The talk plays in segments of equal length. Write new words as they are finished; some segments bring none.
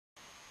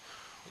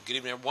Good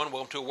evening, everyone.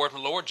 Welcome to A Word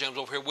from the Lord. James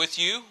over here with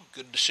you.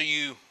 Good to see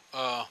you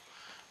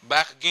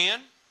back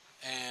again.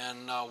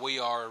 And we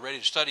are ready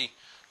to study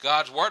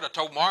God's Word. I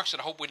told Mark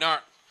that I hope we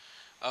aren't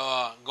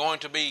going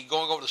to be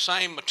going over the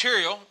same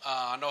material.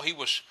 I know he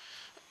was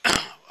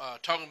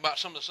talking about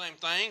some of the same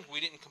things.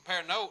 We didn't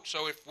compare notes.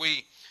 So if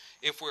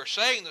we're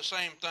saying the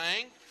same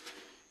thing,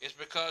 it's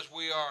because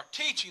we are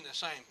teaching the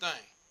same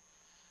thing.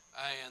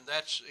 And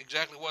that's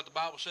exactly what the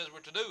Bible says we're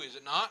to do, is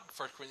it not?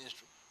 1 Corinthians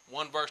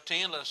 1 verse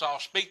 10, let us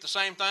all speak the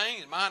same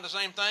things, mind the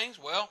same things.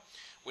 Well,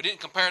 we didn't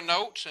compare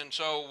notes, and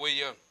so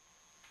we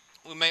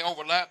may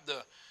overlap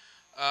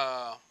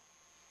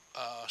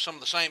some of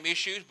the same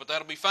issues, but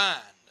that'll be fine.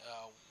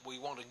 We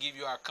want to give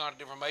you our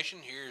contact information.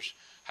 Here's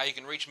how you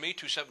can reach me,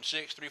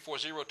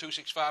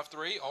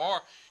 276-340-2653,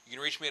 or you can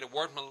reach me at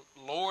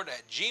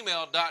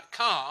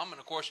awordfromthelord@gmail.com. And,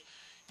 of course,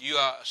 you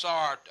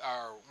saw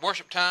our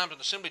worship times and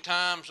assembly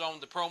times on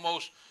the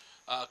promos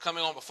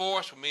coming on before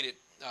us. We meet at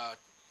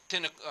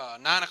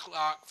 9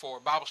 o'clock for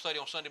Bible study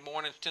on Sunday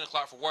mornings, 10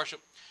 o'clock for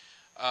worship.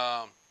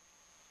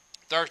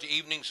 Thursday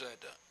evenings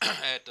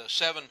at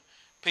 7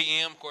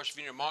 p.m. Of course, if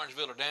you're in the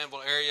Martinsville or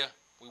Danville area,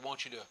 we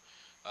want you to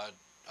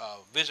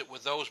visit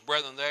with those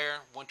brethren there,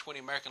 120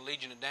 American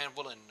Legion in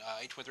Danville and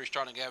 823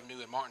 Starling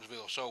Avenue in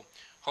Martinsville. So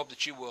hope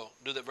that you will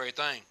do that very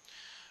thing.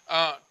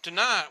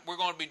 Tonight, we're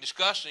going to be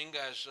discussing,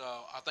 as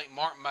I think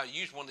Martin might have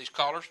used one of these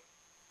callers,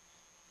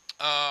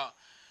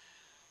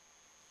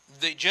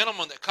 the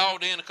gentleman that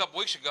called in a couple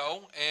weeks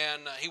ago,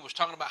 and he was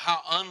talking about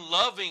how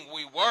unloving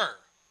we were.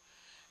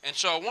 And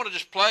so I want to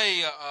just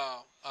play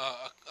a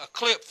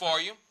clip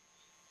for you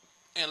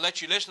and let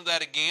you listen to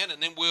that again,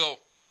 and then we'll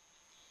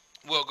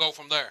go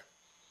from there.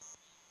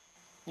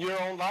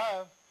 You're on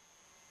live.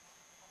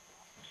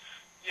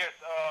 Yes,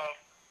 I've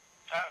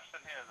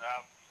sitting here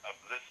and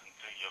I've listened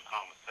to your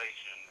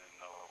conversation and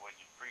what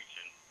you're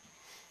preaching,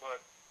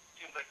 but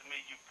it seems like to me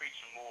you're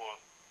preaching more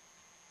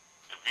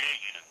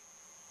division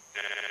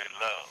than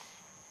love.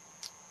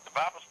 The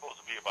Bible's supposed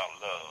to be about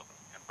love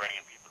and bringing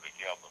people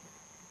together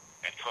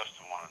and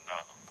trusting one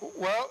another.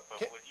 Well,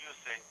 but what you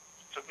say,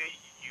 to me,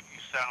 you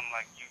sound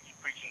like you're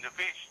preaching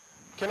division.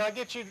 Can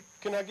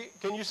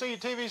you see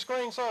your TV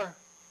screen, sir?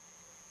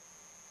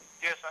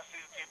 Yes, I see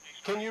the TV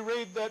screen. Can you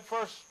read that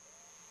first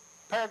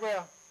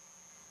paragraph?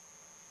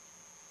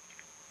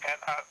 And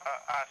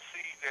I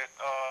see that,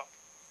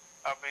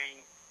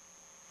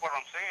 what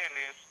I'm saying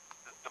is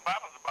the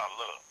Bible's about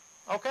love.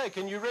 Okay,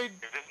 can you read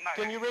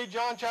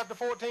John chapter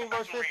 14,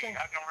 verse 15?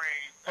 I can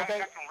read. Okay.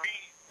 I can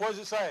read. What does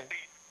it say?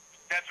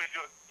 That's what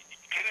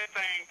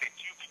anything that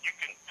you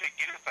can pick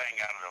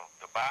anything out of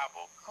the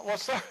Bible, Well,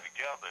 sir, put it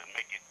together and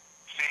make it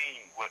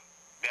seem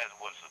that's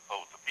what it's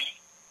supposed to be.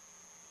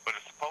 But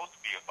it's supposed to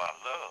be about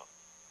love.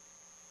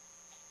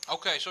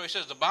 Okay, so he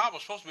says the Bible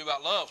is supposed to be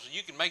about love, so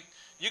you can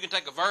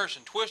take a verse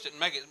and twist it and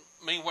make it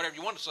mean whatever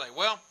you want to say.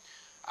 Well,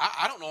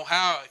 I don't know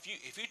how,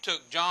 if you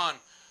took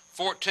John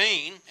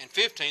 14 and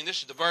 15,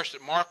 this is the verse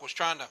that Mark was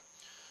trying to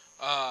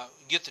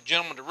get the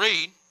gentleman to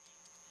read.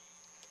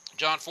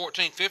 John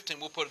 14, 15,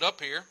 we'll put it up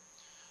here.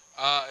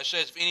 It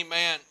says, if any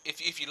man,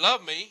 if you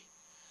love me,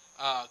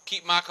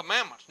 keep my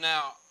commandments.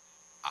 Now,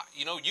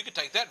 you could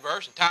take that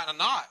verse and tie it in a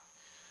knot,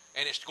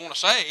 and it's going to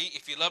say,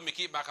 if you love me,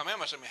 keep my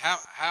commandments. I mean,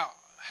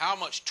 how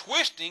much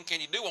twisting can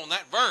you do on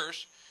that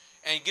verse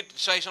and get to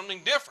say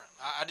something different?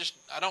 I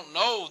don't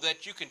know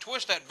that you can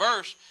twist that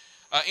verse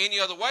any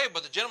other way,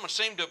 but the gentleman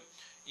seemed to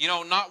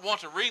not want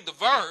to read the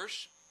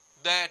verse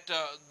that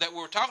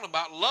we were talking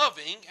about,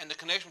 loving and the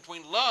connection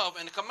between love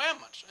and the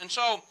commandments. And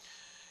so,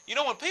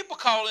 when people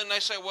call in, they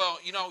say, well,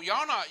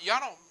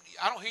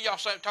 I don't hear y'all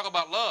talk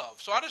about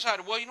love. So I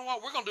decided, well, you know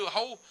what, we're going to do a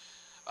whole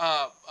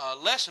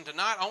lesson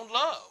tonight on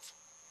love.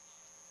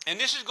 And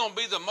this is going to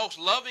be the most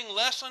loving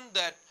lesson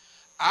that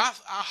I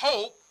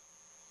hope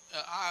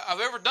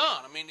I've ever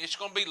done. I mean, it's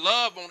going to be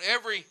love on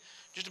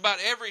just about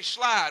every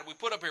slide we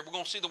put up here. We're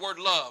going to see the word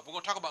love. We're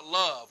going to talk about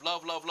love,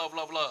 love, love, love,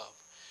 love, love.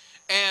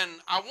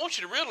 And I want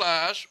you to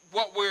realize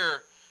what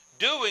we're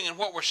doing and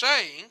what we're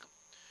saying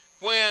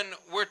when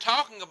we're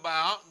talking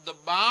about the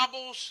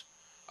Bible's,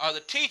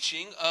 the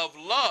teaching of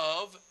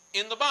love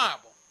in the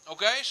Bible.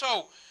 Okay,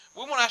 so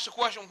we want to ask the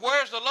question,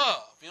 where's the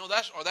love?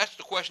 That's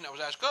the question that was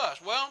asked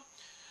us. Well,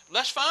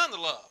 let's find the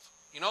love.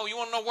 You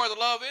want to know where the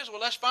love is? Well,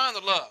 let's find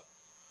the love.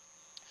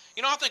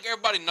 I think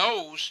everybody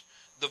knows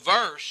the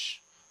verse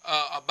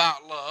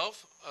about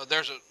love.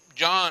 There's a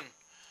John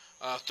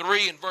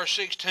 3 and verse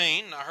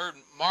 16. I heard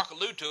Mark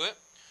allude to it.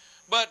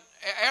 But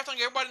I think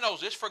everybody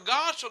knows this. For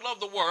God so loved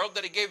the world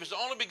that he gave his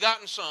only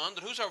begotten Son,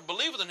 that whosoever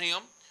believeth in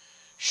him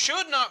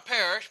should not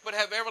perish, but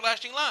have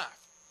everlasting life.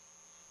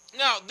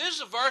 Now, this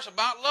is a verse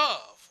about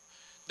love.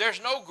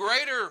 There's no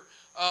greater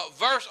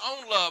verse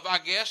on love, I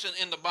guess,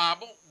 in the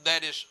Bible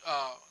that is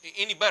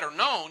any better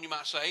known, you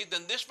might say,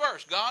 than this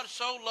verse. God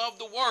so loved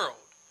the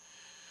world.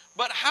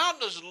 But how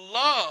does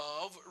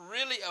love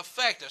really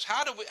affect us?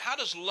 How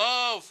does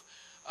love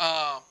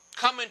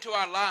come into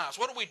our lives?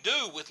 What do we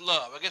do with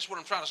love? I guess what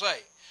I'm trying to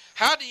say.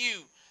 How do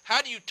you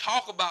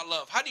talk about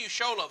love? How do you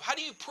show love? How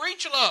do you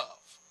preach love?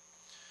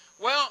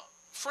 Well,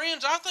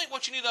 friends, I think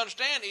what you need to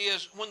understand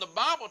is when the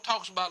Bible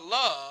talks about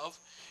love,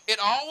 it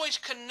always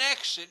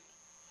connects it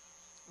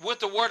with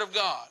the Word of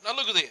God. Now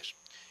look at this.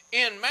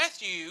 In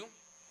Matthew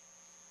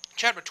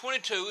chapter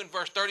 22 and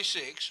verse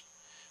 36,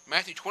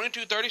 Matthew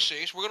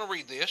 22:36, we're going to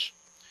read this.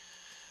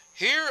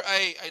 Here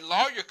a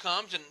lawyer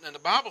comes, and the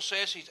Bible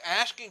says he's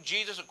asking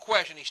Jesus a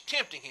question. He's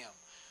tempting him.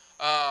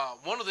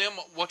 One of them,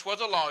 which was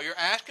a lawyer,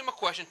 asked him a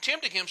question,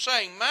 tempting him,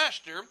 saying,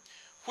 Master,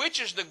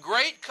 which is the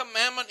great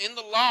commandment in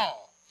the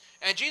law?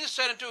 And Jesus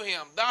said unto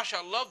him, Thou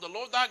shalt love the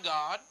Lord thy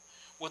God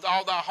with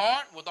all thy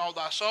heart, with all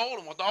thy soul,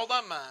 and with all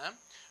thy mind.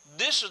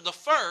 This is the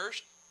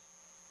first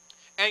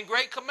and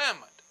great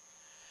commandment.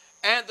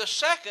 And the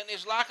second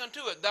is like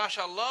unto it, Thou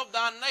shalt love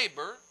thy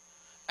neighbor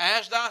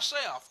as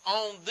thyself.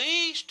 On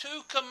these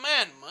two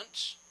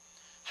commandments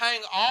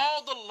hang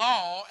all the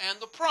law and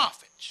the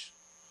prophets.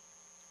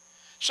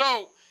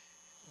 So,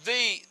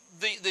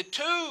 the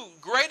two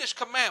greatest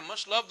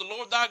commandments, love the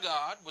Lord thy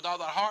God with all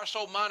thy heart,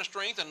 soul, mind, and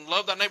strength, and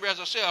love thy neighbor as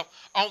thyself,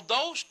 on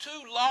those two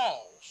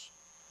laws,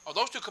 or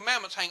those two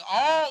commandments, hang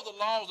all the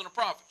laws and the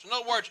prophets. In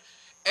other words,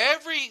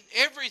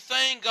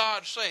 everything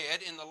God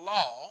said in the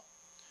law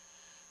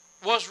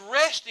was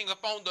resting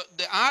upon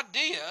the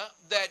idea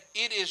that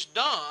it is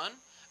done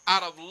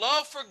out of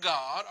love for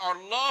God or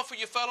love for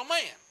your fellow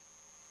man.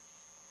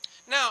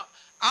 Now,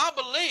 I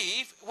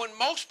believe when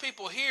most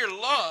people hear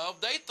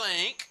love, they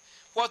think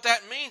what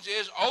that means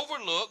is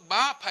overlook,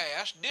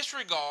 bypass,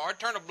 disregard,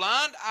 turn a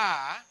blind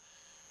eye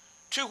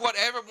to what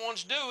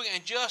everyone's doing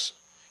and just,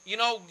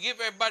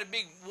 give everybody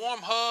big warm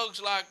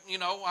hugs like,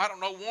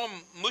 warm,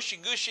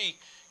 mushy-gushy,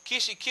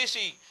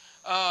 kissy-kissy,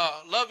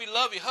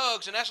 lovey-lovey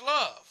hugs, and that's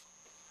love.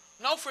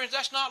 No, friends,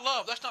 that's not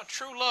love. That's not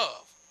true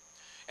love.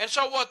 And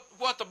so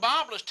what the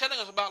Bible is telling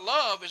us about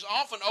love is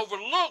often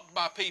overlooked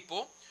by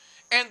people.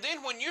 And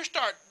then when you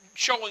start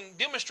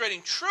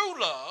demonstrating true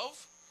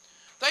love,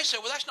 they say,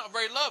 well, that's not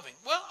very loving.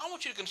 Well, I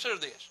want you to consider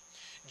this.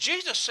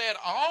 Jesus said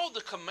all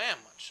the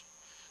commandments,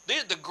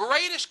 the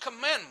greatest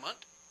commandment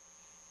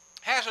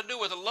has to do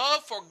with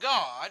love for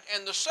God,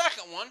 and the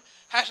second one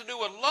has to do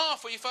with love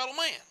for your fellow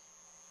man.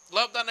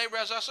 Love thy neighbor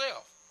as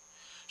thyself.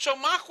 So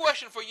my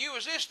question for you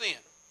is this then.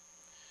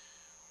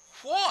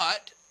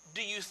 What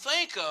do you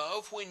think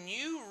of when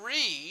you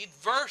read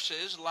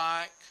verses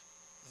like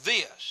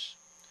this?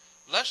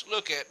 Let's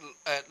look at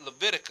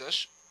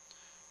Leviticus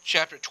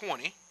chapter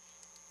 20.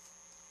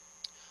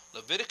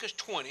 Leviticus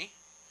 20,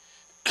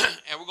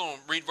 and we're going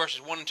to read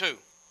verses 1 and 2.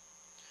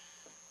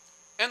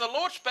 And the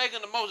Lord spake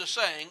unto Moses,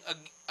 saying,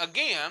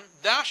 Again,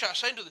 thou shalt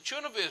say to the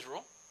children of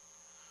Israel,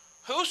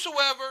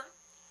 Whosoever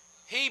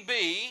he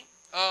be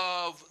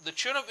of the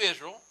children of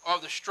Israel, or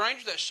of the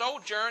strangers that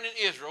sojourn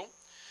in Israel,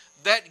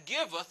 that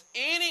giveth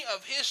any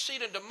of his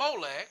seed unto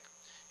Molech,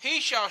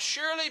 he shall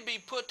surely be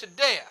put to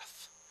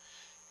death.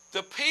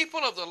 The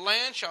people of the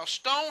land shall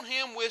stone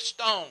him with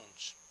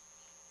stones.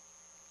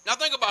 Now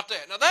think about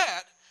that. Now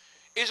that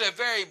is a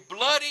very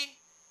bloody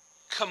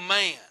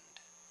command.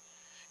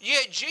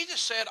 Yet Jesus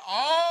said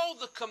all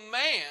the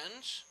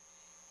commands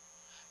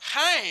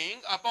hang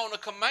upon a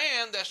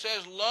command that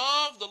says,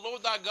 love the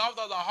Lord thy God with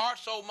all thy heart,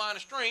 soul, mind,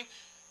 and strength.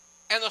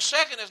 And the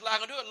second is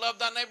like unto it, love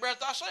thy neighbor as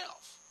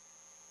thyself.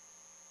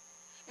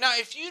 Now,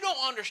 if you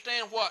don't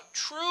understand what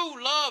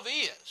true love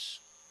is,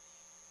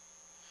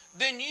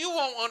 then you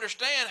won't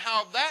understand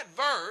how that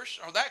verse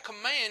or that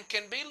command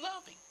can be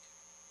loving.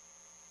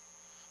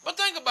 But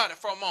think about it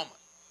for a moment.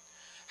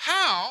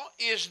 How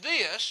is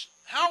this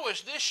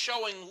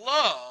showing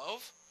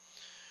love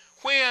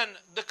when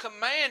the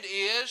command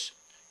is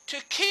to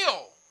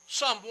kill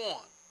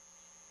someone?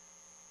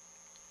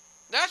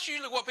 That's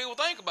usually what people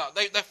think about.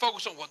 They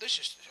focus on, well, this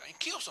is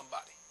kill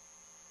somebody.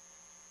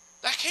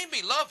 That can't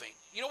be loving.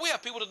 We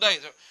have people today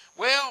that,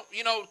 well,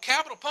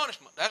 capital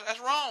punishment, that's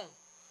wrong.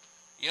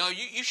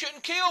 You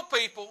shouldn't kill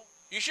people.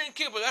 You shouldn't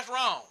kill people. That's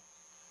wrong.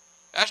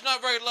 That's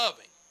not very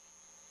loving.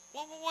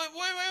 Well,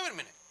 wait a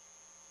minute.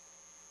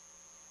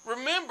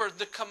 Remember,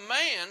 the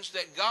commands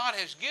that God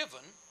has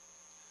given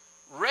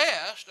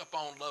rest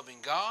upon loving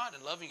God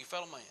and loving your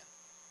fellow man.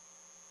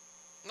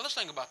 Now let's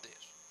think about this.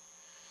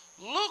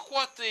 Look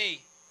what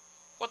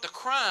the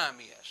crime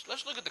is.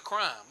 Let's look at the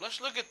crime. Let's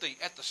look at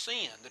the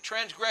sin, the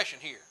transgression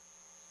here.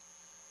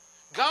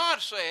 God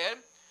said,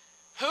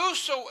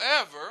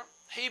 whosoever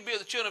he be of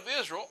the children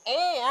of Israel,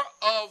 or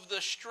of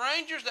the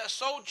strangers that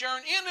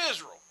sojourn in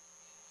Israel,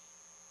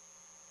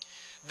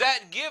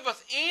 that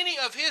giveth any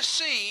of his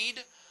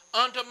seed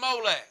unto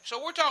Molech.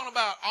 So we're talking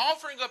about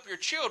offering up your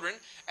children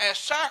as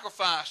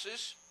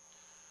sacrifices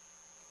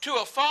to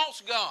a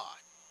false god.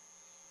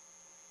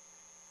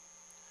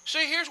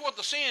 See, here's what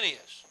the sin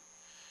is.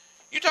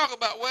 You talk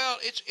about, well,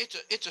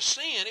 it's a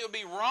sin. It would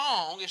be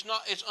wrong.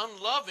 It's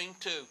unloving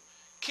to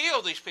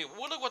kill these people.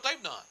 Well, look what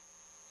they've done.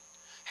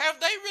 Have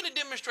they really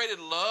demonstrated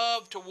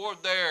love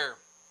toward their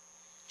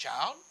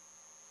child?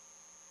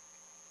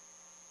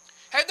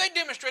 Have they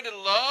demonstrated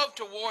love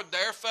toward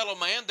their fellow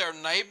man, their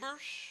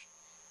neighbors?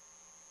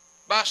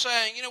 By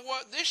saying, you know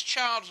what, this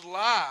child's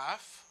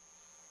life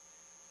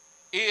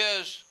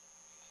is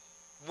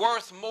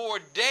worth more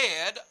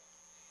dead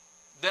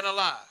than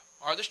alive.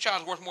 Or this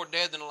child is worth more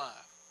dead than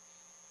alive.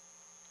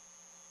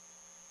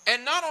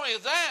 And not only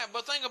that,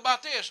 but think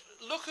about this.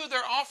 Look who they're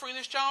offering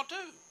this child to.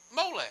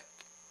 Molech.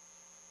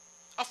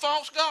 A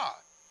false god.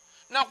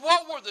 Now,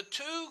 what were the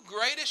two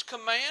greatest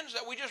commands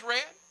that we just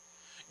read?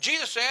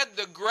 Jesus said,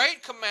 the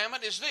great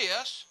commandment is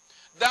this: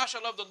 thou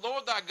shalt love the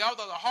Lord thy God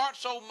with thy heart,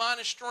 soul, mind,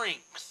 and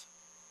strength.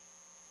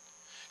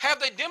 Have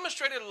they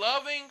demonstrated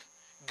loving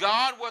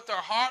God with their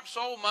heart,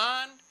 soul,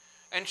 mind,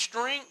 and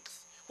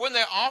strength when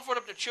they offered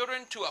up their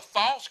children to a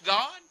false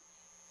god?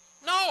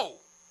 No.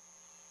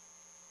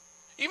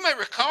 You may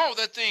recall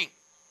that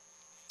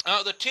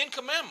the Ten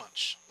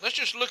Commandments. Let's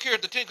just look here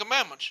at the Ten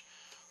Commandments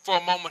for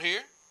a moment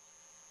here.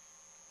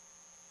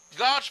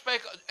 God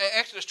spake,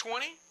 Exodus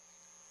 20,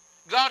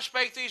 God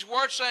spake these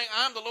words, saying,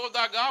 I am the Lord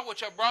thy God,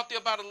 which have brought thee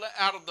up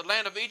out of the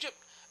land of Egypt,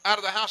 out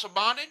of the house of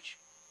bondage.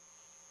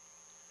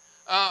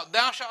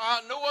 Thou shalt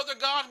have no other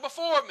gods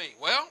before me.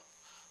 Well,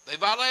 they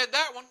violated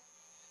that one.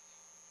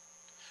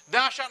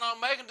 Thou shalt not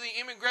make unto thee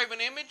any graven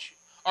image,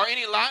 or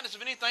any likeness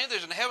of anything that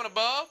is in heaven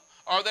above,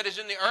 or that is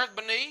in the earth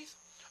beneath,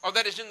 or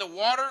that is in the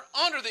water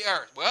under the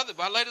earth. Well, they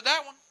violated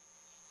that one.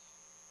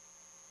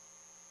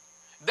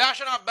 Thou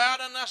shalt not bow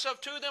down thyself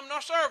to them, nor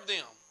serve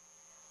them.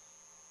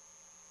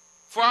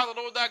 For I,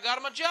 the Lord thy God,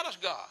 am a jealous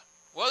God.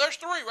 Well, there's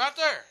three right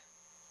there.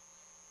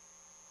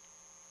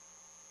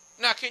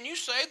 Now, can you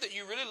say that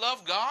you really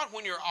love God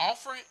when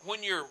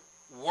you're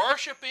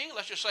worshiping,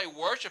 let's just say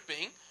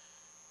worshiping,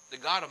 the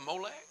God of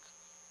Molech?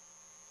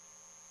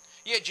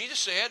 Yet Jesus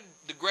said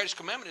the greatest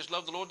commandment is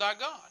love the Lord thy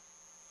God.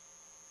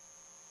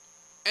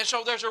 And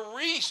so there's a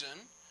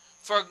reason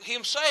for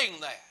him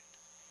saying that.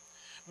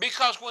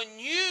 Because when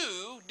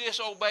you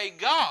disobey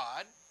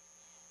God,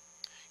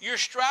 you're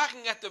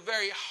striking at the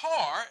very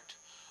heart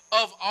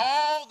of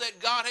all that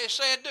God has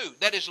said do.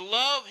 That is,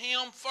 love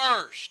him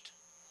first.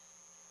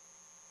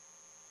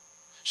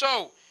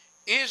 So,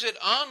 is it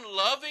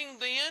unloving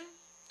then?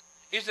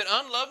 Is it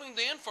unloving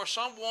then for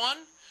someone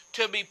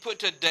to be put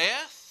to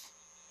death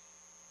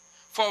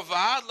for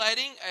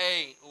violating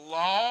a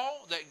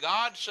law that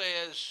God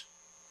says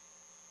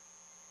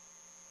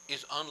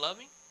is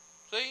unloving?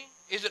 See?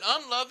 Is it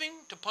unloving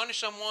to punish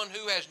someone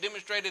who has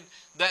demonstrated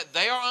that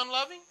they are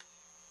unloving?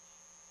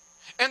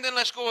 And then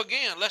let's go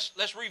again.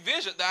 Let's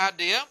revisit the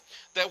idea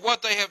that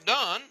what they have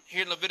done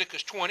here in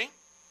Leviticus 20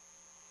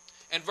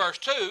 and verse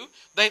 2,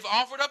 they've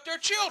offered up their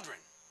children.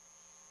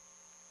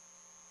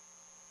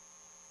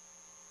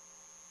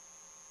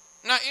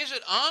 Now, is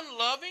it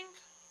unloving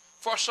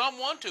for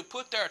someone to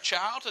put their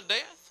child to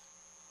death?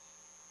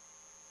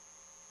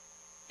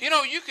 You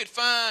know, you could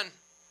find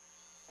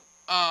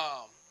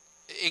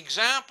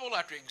example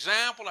after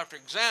example after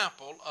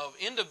example of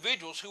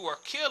individuals who are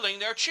killing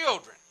their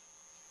children.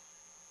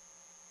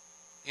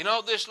 You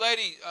know, this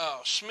lady,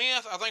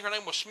 Smith, I think her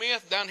name was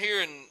Smith, down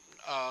here in,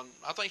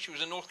 I think she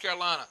was in North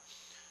Carolina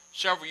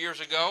several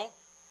years ago,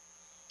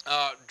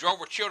 drove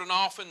her children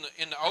off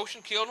in the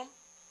ocean, killed them.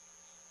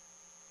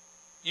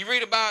 You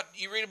read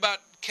about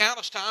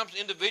countless times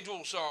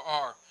individuals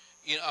are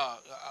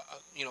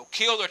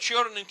kill their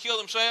children and kill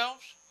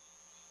themselves.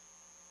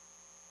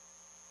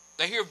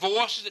 They hear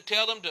voices that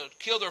tell them to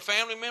kill their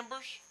family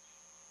members.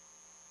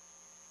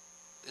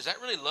 Is that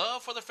really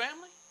love for their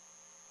family?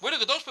 We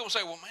look at those people and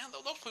say, well, man,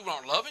 those people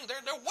aren't loving. They're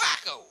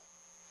wacko.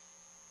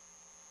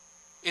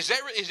 Is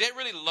that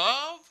really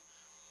love?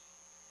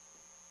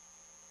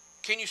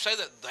 Can you say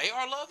that they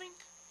are loving?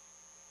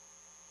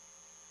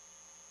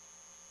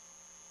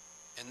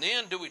 And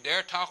then do we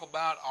dare talk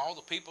about all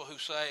the people who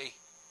say,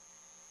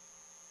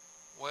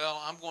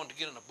 well, I'm going to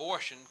get an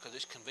abortion because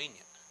it's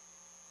convenient.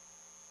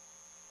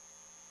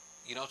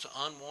 You know, it's an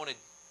unwanted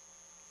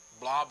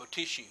blob of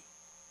tissue.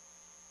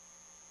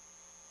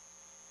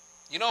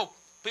 You know,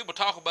 people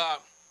talk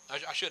about,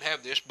 I should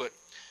have this, but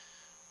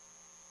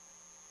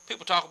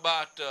people talk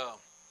about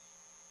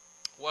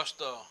what's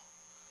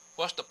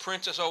the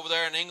princess over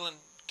there in England,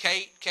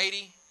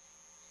 Katie?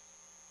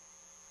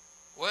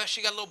 Well,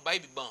 she got a little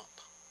baby bump.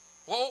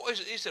 Well, is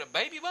it a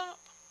baby bump?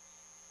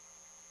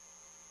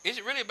 Is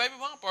it really a baby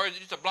bump, or is it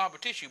just a blob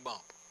of tissue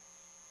bump?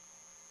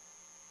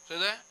 See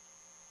that?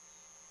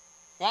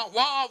 Why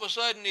all of a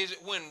sudden is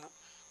it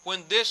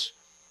when this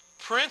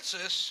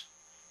princess,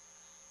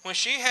 when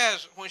she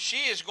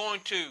is going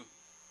to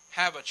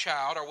have a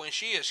child, or when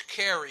she is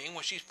carrying,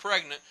 when she's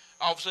pregnant,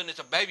 all of a sudden it's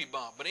a baby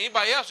bump. But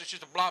anybody else, it's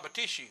just a blob of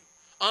tissue,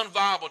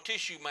 unviable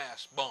tissue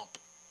mass bump.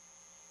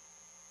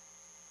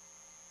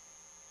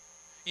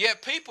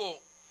 Yet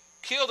people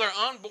kill their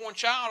unborn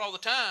child all the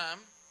time,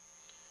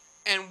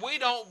 and we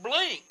don't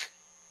blink.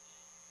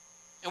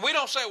 And we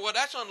don't say, well,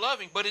 that's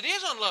unloving, but it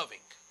is unloving.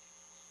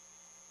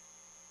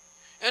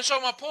 And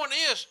so my point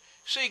is,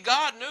 see,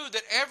 God knew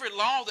that every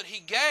law that he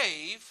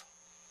gave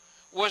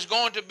was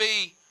going to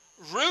be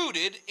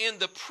rooted in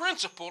the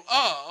principle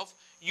of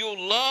you'll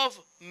love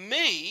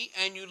me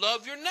and you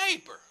love your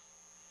neighbor.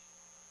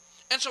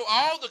 And so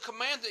all the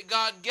commands that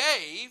God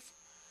gave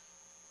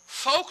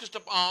focused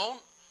upon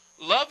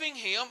loving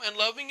him and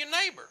loving your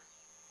neighbor.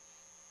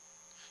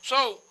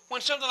 So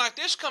when something like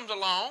this comes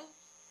along,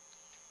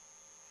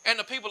 and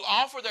the people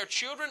offer their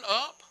children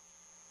up,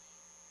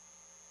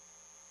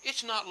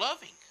 it's not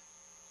loving.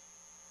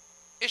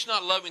 It's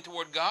not loving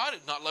toward God.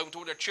 It's not loving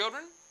toward their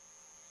children.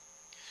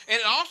 And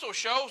it also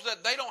shows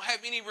that they don't have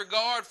any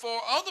regard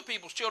for other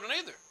people's children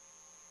either.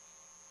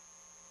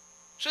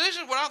 So this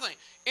is what I think.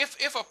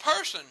 If a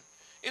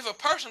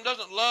person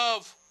doesn't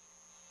love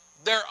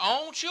their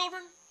own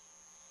children,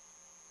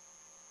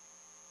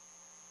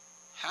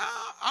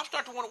 I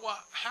start to wonder,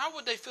 how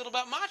would they feel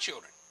about my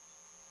children?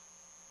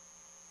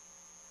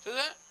 See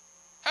that?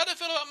 How do they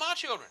feel about my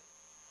children?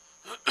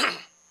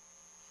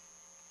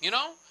 You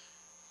know,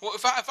 well,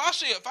 if I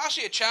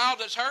see a child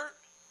that's hurt,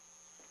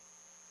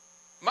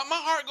 my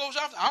heart goes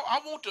out. I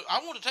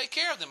want to take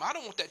care of them. I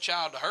don't want that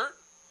child to hurt.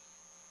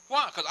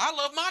 Why? Because I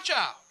love my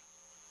child,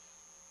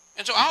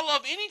 and so I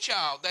love any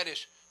child that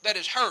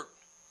is hurt.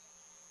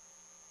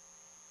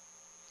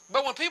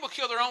 But when people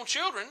kill their own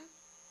children,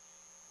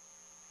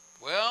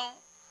 well,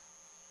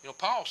 you know,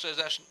 Paul says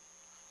that's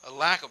a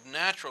lack of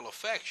natural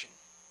affection.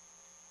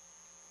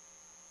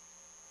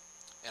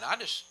 And I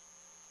just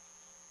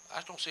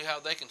don't see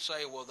how they can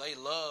say, well, they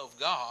love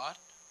God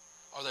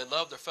or they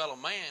love their fellow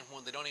man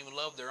when they don't even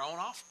love their own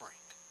offspring.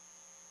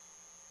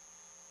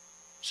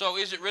 So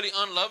is it really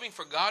unloving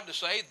for God to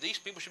say these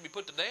people should be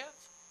put to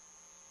death?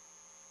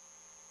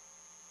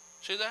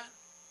 See that?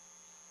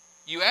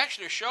 You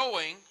actually are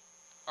showing,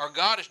 or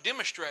God is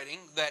demonstrating,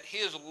 that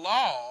His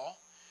law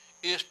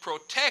is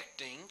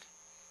protecting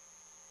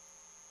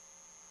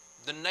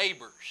the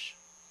neighbors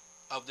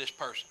of this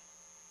person.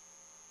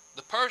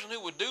 The person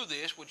who would do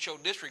this would show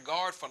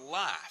disregard for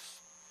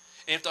life.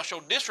 And if they'll show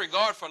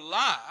disregard for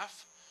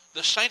life,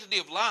 the sanctity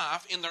of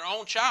life in their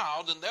own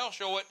child, then they'll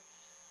show it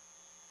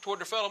toward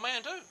their fellow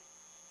man too.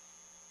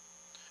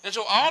 And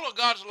so all of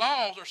God's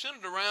laws are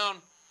centered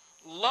around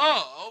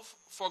love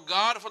for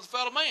God and for the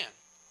fellow man.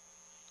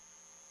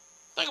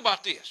 Think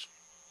about this.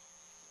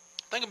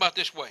 Think about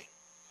this way.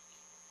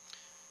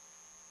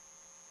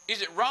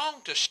 Is it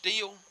wrong to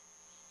steal?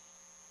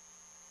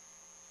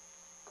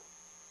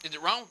 Is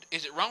it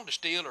wrong to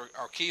steal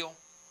or kill?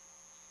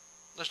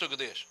 Let's look at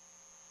this.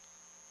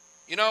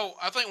 You know,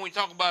 I think when we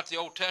talk about the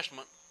Old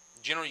Testament,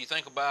 generally you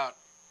think about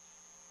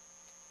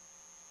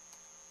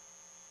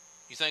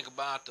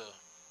the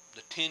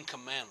Ten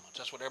Commandments.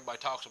 That's what everybody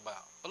talks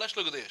about. But let's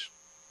look at this.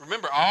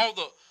 Remember, all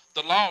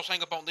the laws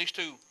hang upon these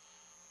two: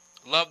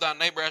 love thy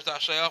neighbor as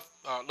thyself,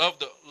 love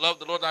the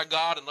Lord thy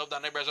God, and love thy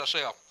neighbor as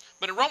thyself.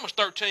 But in Romans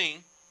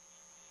 13,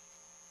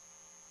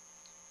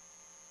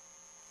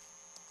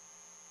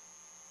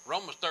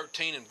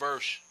 and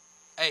verse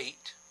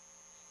 8,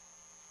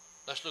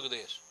 let's look at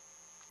this.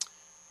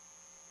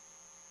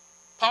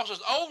 Paul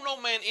says, owe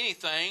no man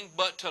anything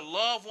but to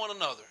love one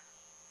another.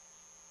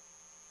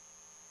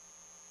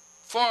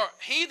 For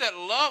he that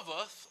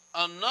loveth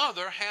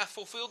another hath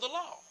fulfilled the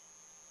law.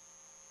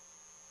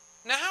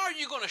 Now, how are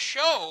you going to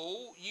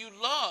show you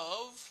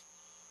love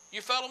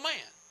your fellow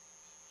man?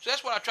 So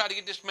that's what I tried to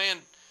get this man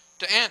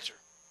to answer.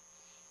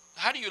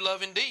 How do you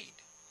love indeed?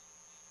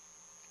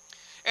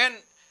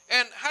 And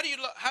how do you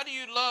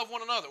love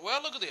one another?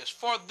 Well, look at this.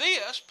 For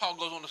this, Paul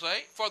goes on to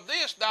say, for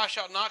this thou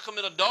shalt not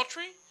commit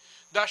adultery,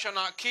 thou shalt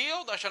not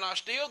kill, thou shalt not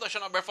steal, thou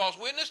shalt not bear false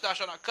witness, thou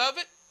shalt not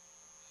covet.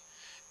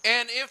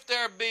 And if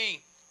there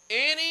be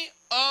any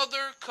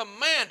other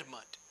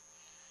commandment,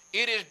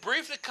 it is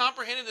briefly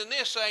comprehended in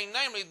this, saying,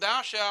 namely,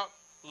 thou shalt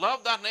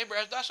love thy neighbor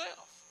as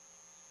thyself.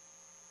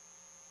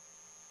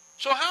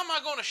 So how am I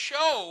going to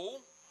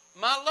show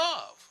my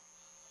love?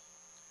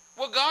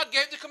 Well, God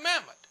gave the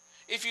commandment.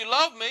 If you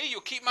love me, you'll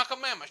keep my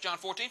commandments. John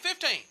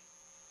 14:15.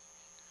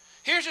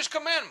 Here's His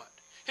commandment.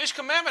 His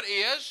commandment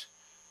is,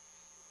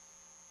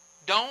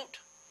 don't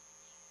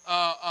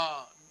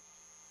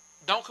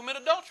commit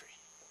adultery.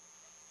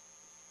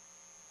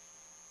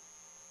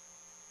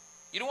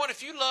 You know what?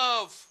 If you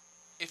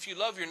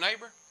love your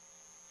neighbor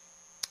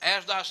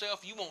as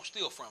thyself, you won't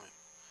steal from him.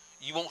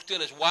 You won't steal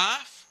his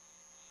wife.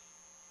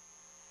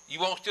 You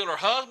won't steal her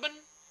husband.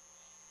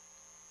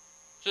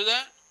 See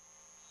that?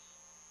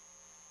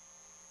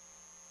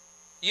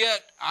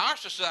 Yet our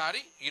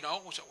society, you know,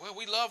 we say, well,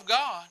 we love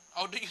God.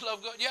 Oh, do you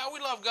love God? Yeah,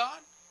 we love God.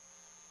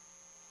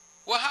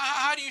 Well,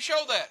 how do you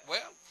show that?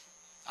 Well,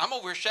 I'm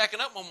over here shacking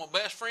up on my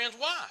best friend's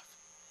wife.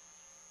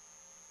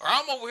 Or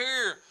I'm over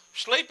here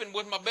sleeping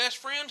with my best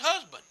friend's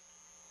husband.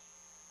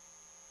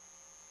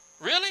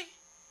 Really?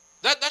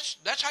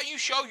 That's how you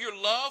show your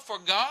love for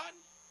God?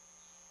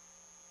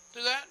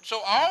 Do that?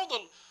 So all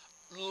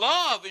the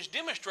love is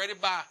demonstrated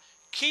by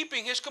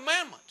keeping His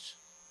commandments.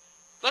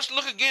 Let's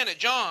look again at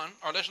John,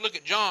 or let's look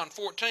at John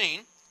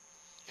 14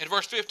 and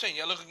verse 15.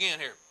 Yeah, look again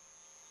here.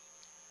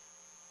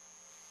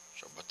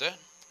 Sorry about that.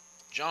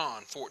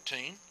 John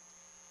 14,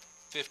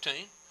 15.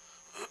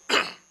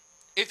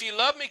 If you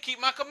love me, keep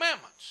my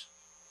commandments.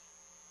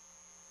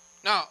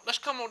 Now, let's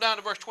come on down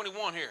to verse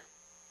 21 here.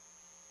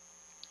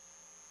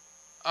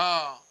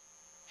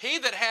 He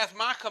that hath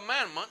my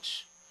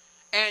commandments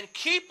and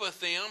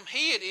keepeth them,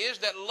 he it is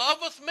that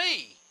loveth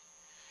me.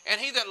 And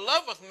he that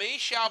loveth me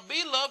shall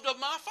be loved of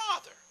my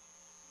Father.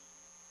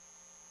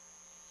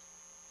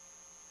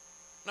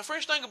 Now,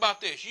 friends, think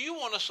about this. You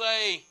want to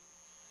say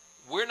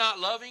we're not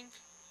loving,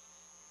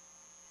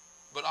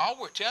 but all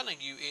we're telling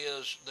you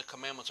is the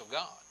commandments of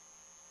God.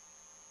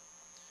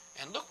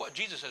 And look what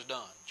Jesus has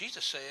done.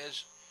 Jesus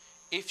says,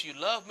 if you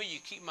love me, you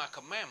keep my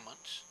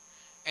commandments.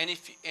 And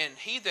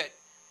he that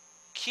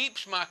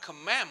keeps my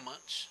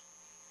commandments,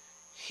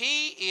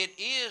 he it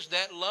is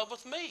that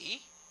loveth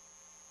me,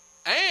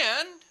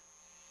 and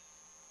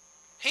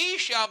he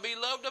shall be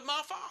loved of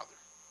my Father.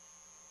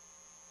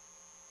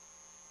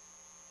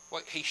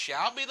 Wait, he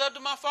shall be loved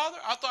of my Father?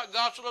 I thought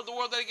God so loved the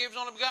world that he gave his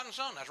only begotten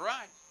Son. That's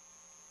right.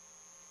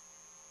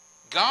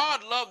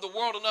 God loved the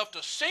world enough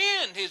to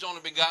send his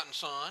only begotten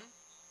Son.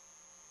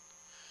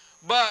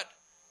 But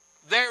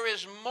there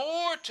is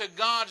more to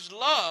God's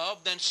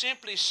love than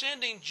simply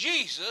sending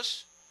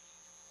Jesus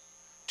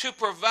to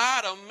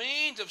provide a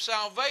means of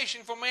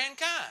salvation for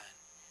mankind.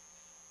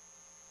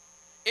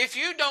 If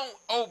you don't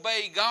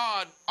obey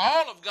God,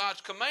 all of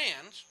God's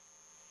commands,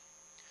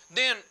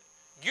 then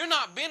you're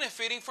not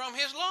benefiting from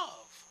his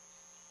love.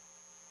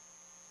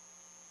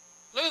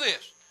 Look at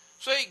this.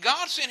 See,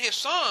 God sent his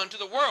Son to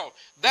the world.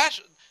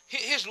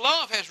 His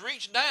love has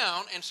reached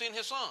down and sent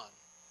his Son.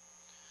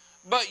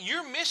 But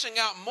you're missing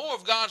out more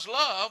of God's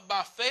love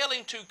by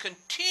failing to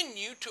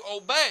continue to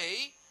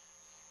obey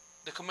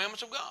the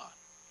commandments of God.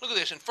 Look at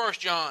this in 1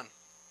 John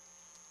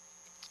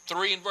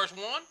 3 and verse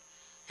 1.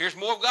 Here's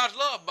more of God's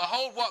love.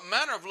 Behold, what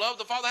manner of love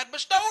the Father hath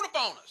bestowed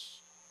upon us.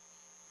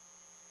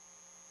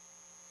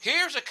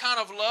 Here's a kind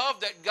of love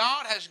that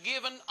God has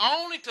given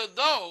only to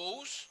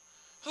those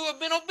who have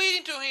been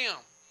obedient to him.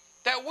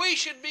 That we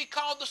should be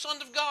called the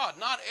sons of God.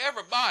 Not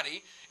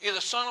everybody is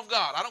a son of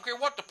God. I don't care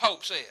what the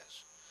Pope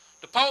says.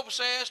 The Pope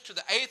says to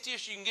the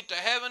atheist you can get to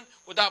heaven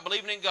without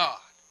believing in God.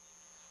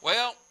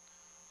 Well,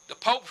 the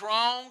Pope's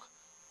wrong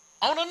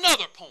on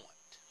another point.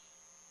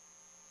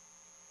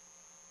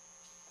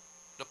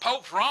 The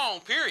Pope's wrong,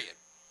 period.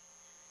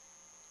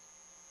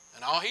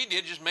 And all he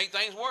did just make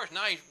things worse.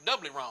 Now he's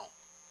doubly wrong.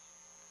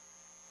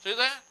 See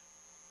that?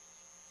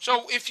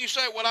 So if you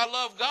say, well, I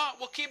love God,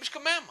 well, keep his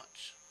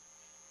commandments.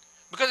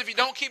 Because if you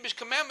don't keep his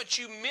commandments,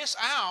 you miss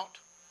out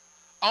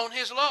on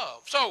his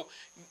love. So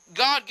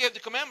God gave the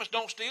commandments,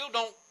 don't steal,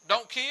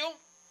 don't kill.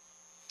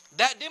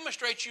 That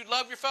demonstrates you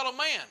love your fellow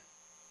man.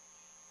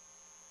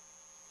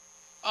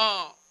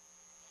 Have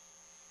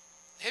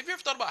you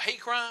ever thought about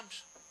hate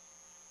crimes?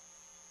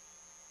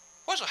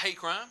 What's a hate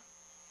crime?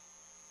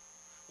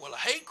 Well, a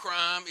hate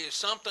crime is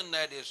something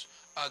that is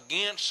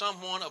against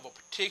someone of a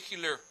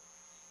particular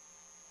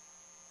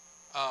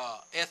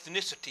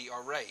ethnicity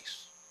or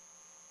race.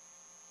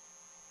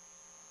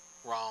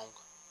 Wrong.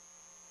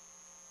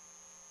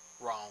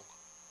 Wrong.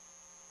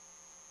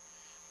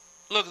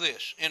 Look at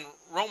this. In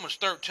Romans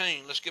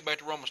 13, let's get back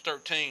to Romans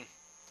 13.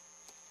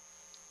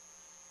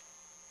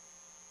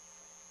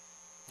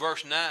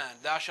 Verse 9,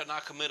 thou shalt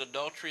not commit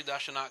adultery, thou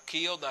shalt not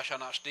kill, thou shalt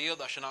not steal,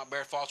 thou shalt not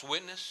bear false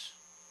witness,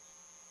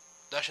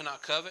 thou shalt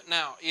not covet.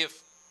 Now,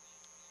 if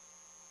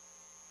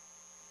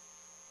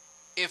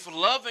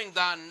loving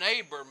thy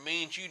neighbor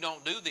means you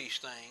don't do these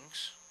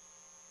things,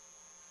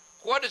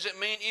 what does it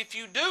mean if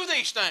you do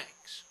these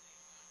things?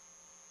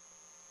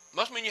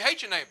 Must mean you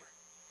hate your neighbor,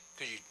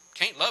 because you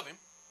can't love him,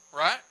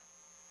 right?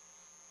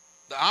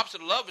 The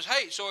opposite of love is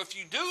hate. So if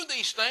you do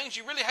these things,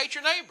 you really hate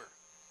your neighbor.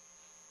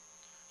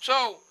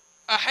 So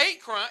a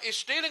hate crime, is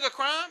stealing a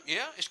crime?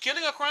 Yeah. Is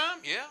killing a crime?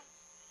 Yeah.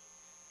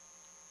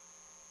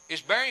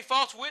 Is bearing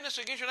false witness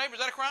against your neighbor, is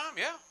that a crime?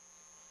 Yeah.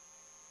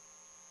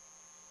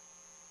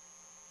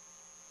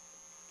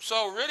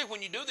 So really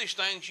when you do these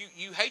things,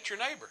 you hate your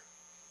neighbor.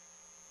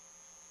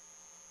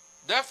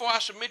 Therefore I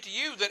submit to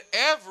you that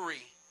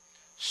every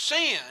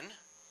sin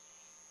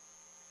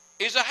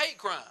is a hate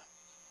crime.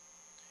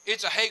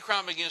 It's a hate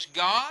crime against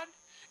God.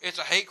 It's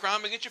a hate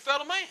crime against your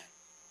fellow man.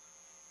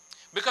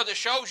 Because it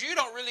shows you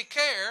don't really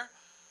care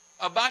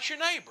about your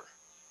neighbor.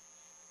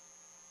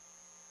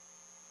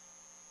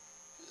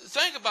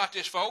 Think about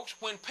this, folks.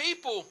 When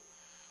people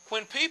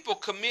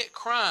commit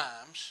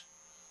crimes,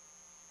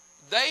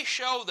 they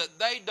show that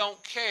they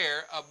don't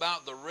care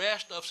about the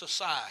rest of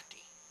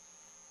society.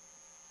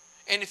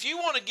 And if you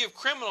want to give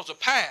criminals a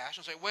pass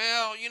and say,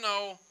 well, you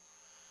know,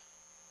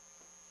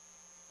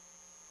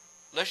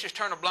 let's just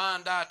turn a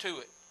blind eye to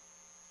it.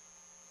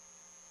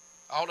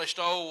 All they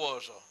stole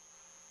was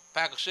a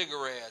pack of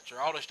cigarettes, or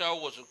all they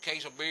stole was a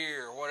case of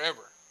beer, or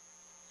whatever.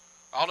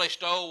 All they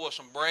stole was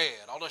some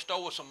bread. All they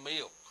stole was some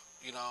milk,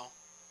 you know.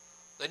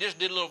 They just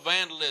did a little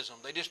vandalism.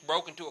 They just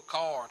broke into a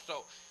car.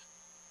 So,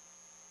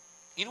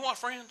 you know what,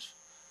 friends?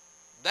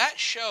 That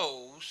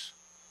shows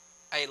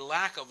a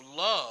lack of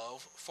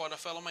love for the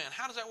fellow man.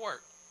 How does that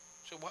work?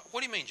 So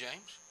what do you mean,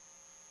 James?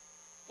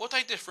 Well,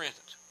 take this for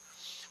instance.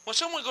 When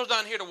someone goes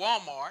down here to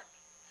Walmart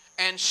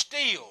and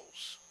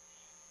steals,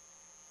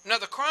 now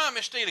the crime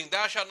is stealing.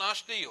 Thou shalt not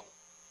steal.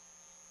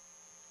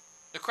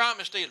 The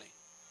crime is stealing.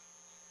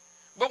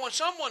 But when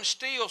someone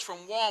steals from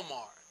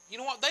Walmart, you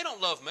know what? They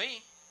don't love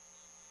me.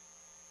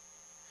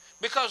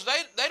 Because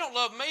they don't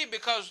love me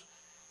because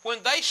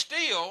when they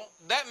steal,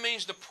 that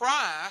means the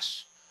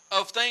price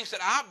of things that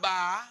I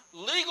buy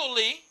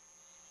legally,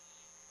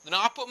 then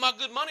I put my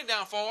good money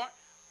down for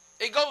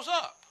it, it goes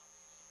up.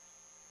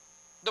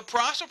 The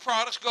price of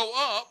products go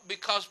up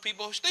because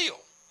people steal.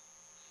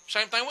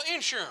 Same thing with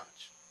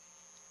insurance.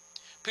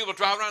 People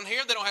drive around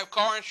here, they don't have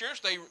car insurance,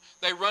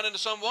 they run into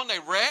someone, they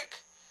wreck.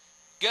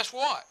 Guess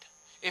what?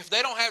 If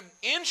they don't have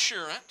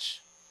insurance,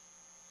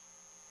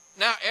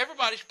 now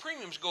everybody's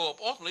premiums go up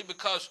ultimately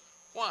because,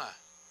 why?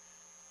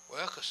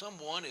 Well, because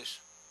someone is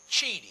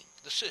cheating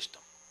the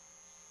system.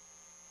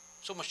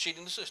 Someone's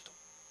cheating the system.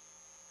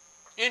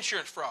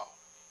 Insurance fraud.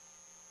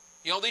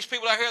 You know, these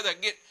people out here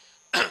that get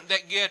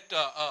that get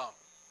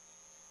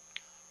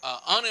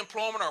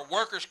unemployment or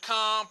workers'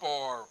 comp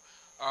or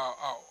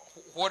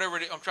whatever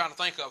I'm trying to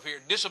think of here,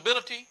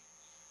 disability,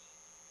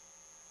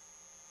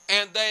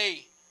 and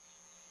they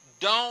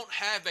don't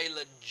have a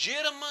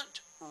legitimate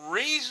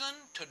reason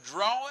to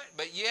draw it,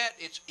 but yet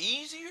it's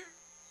easier.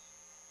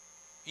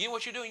 You know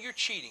what you're doing? You're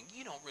cheating.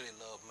 You don't really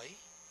love me.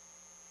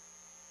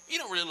 You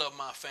don't really love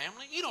my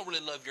family. You don't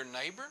really love your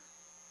neighbor.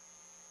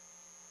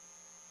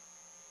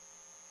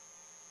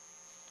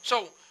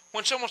 So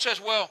when someone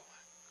says, well,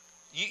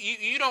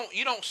 you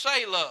don't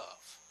say love.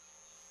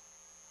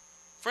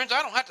 Friends,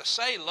 I don't have to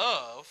say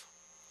love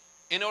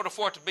in order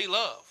for it to be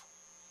love.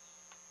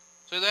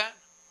 See that?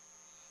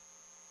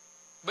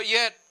 But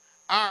yet,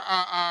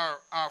 our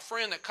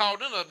friend that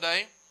called in the other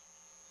day,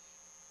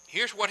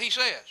 here's what he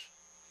says.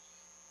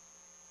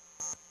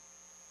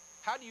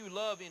 How do you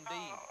love in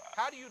deed?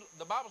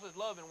 The Bible says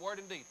love in word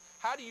and deed.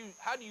 How do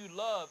you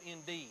love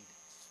in deed?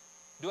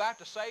 Do I have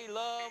to say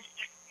love?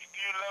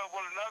 You love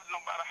one another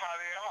no matter how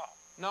they are.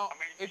 No, I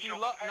mean, if you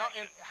love, no,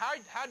 and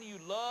how do you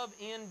love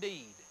in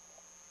deed?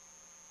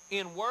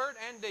 In word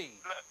and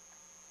deed.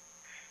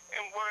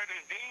 In word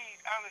and deed,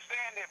 I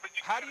understand that, but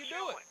how do you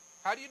do it?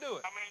 How do you do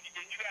it? I mean,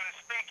 you got to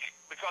speak it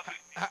because.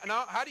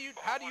 No, how do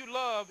you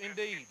love in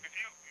deed?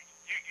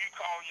 If you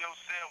call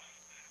yourself,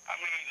 I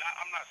mean,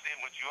 I'm not saying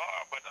what you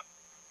are, but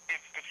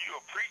if you're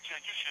a preacher,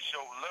 you should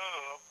show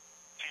love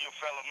to your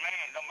fellow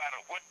man, no matter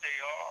what they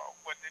are,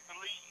 what they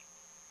believe.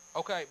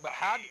 Okay, but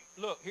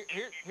look,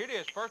 here it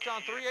is. 1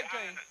 John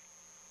 3:18.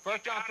 1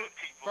 John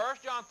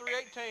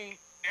 3:18.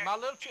 My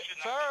little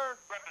sir.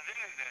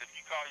 Representative, if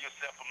you call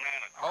yourself a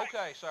man of Christ.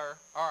 Okay, sir.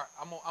 All right,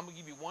 I'm gonna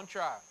give you one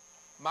try.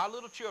 My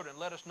little children,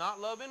 let us not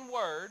love in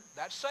word,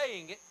 that's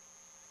saying it,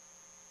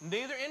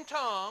 neither in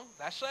tongue,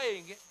 that's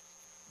saying it,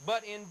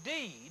 but in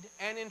deed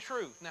and in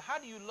truth. Now, how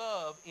do you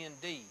love in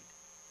deed?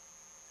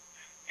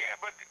 Yeah,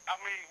 but I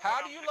mean,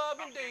 how do you love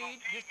in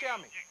deed? Just tell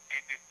me.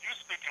 You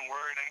speaking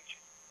word, ain't you?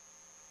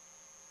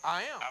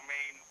 I am.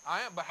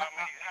 I am. But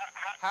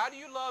how do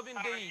you love in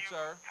deed,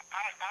 sir?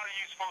 How are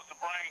you supposed to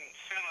bring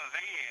sinners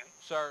in,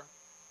 sir?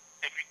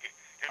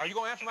 Are you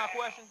going to answer my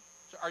question?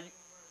 So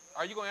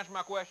are you going to answer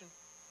my question?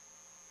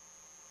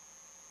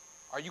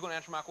 Are you going to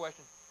answer my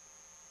question?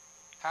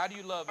 How do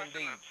you love in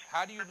deed?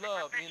 How do you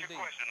love in deed?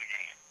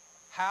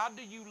 How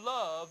do you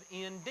love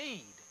in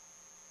deed?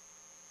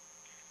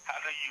 How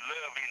do you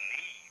love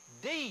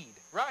in deed? Deed,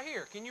 right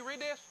here. Can you read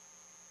this?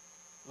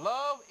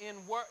 Love in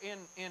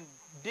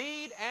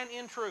deed and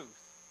in truth.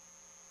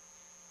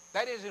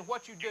 That is in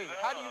what you do.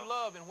 How do you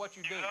love in what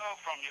you do? Love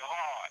from your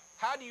heart.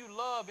 How do you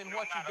love in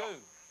what you do?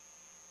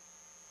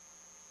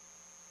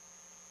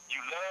 You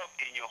love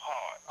in your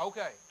heart.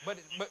 Okay, but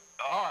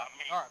all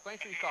right.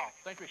 Thanks for your call.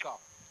 Thanks for your call.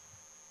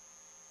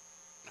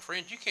 Now,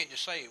 friends, you can't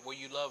just say what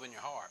you love in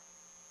your heart.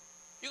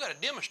 You got to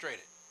demonstrate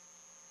it,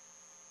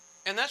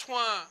 and that's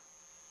why,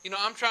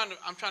 I'm trying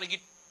to get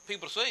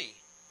people to see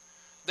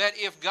that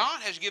if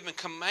God has given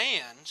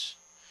commands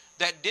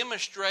that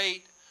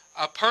demonstrate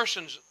a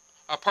person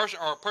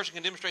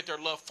can demonstrate their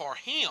love for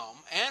Him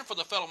and for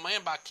the fellow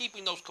man by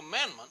keeping those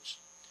commandments,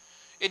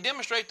 it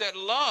demonstrates that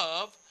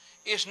love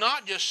is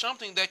not just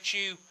something that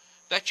you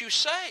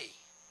say.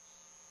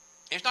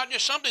 It's not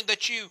just something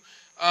that you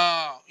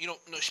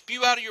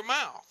spew out of your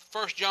mouth.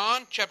 1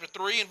 John chapter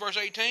 3 and verse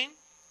 18.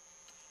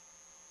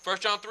 1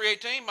 John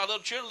 3:18, my little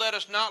children, let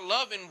us not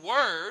love in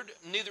word,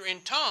 neither in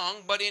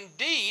tongue, but in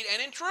deed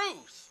and in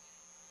truth.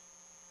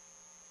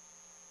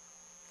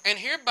 And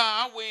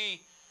hereby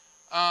we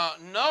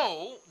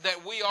know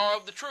that we are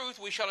of the truth,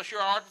 we shall assure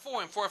our heart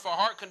before Him. For if our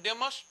heart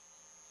condemn us,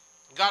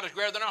 God is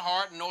greater than our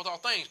heart and knoweth all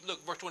things.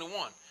 Look, verse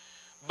 21.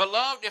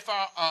 Beloved, if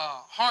our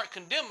heart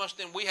condemn us,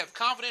 then we have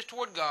confidence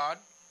toward God,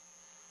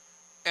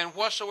 and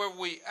whatsoever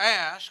we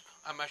ask,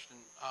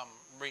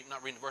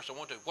 not reading the verse I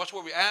want to.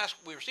 Whatsoever we ask,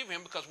 we receive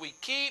Him, because we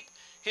keep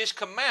His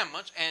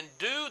commandments and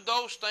do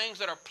those things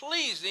that are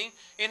pleasing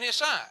in His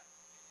sight.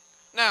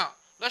 Now,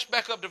 let's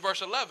back up to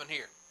verse 11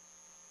 here.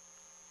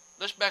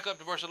 Let's back up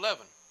to verse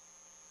 11.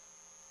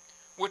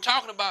 We're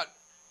talking about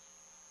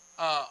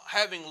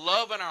having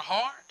love in our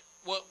heart.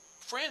 Well,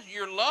 friends,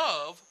 your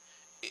love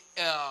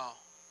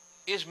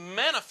is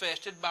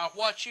manifested by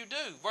what you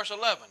do. Verse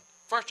 11,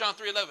 1 John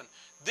 3:11.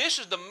 This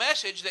is the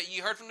message that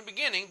you heard from the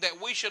beginning,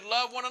 that we should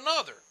love one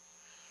another.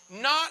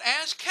 Not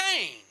as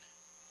Cain,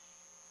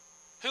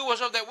 who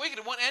was of that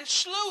wicked one and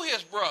slew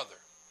his brother.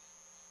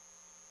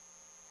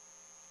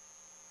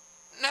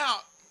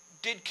 Now,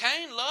 Did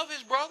Cain love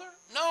his brother?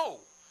 No.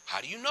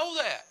 How do you know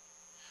that?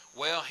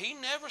 Well, he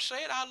never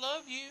said, I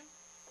love you.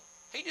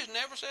 He just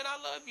never said,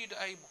 I love you to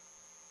Abel.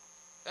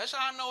 That's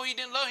how I know he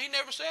didn't love him. He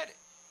never said it.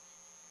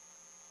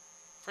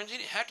 Friends, he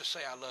didn't have to say,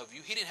 I love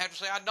you. He didn't have to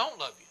say, I don't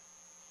love you.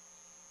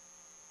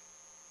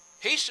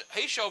 He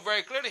showed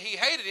very clearly he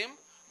hated him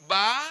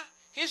by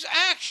his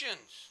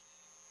actions.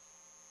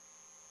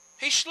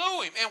 He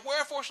slew him. And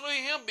wherefore slew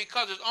he him?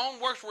 Because his own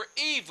works were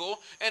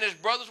evil and his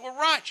brothers were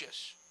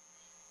righteous.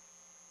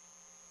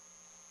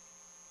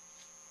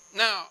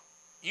 Now,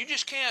 you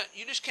just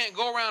can't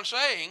go around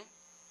saying,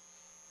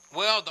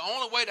 well, the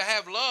only way to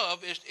have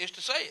love is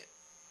to say it.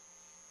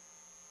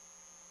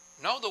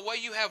 No, the way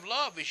you have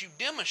love is you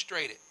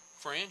demonstrate it,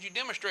 friends. You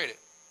demonstrate it.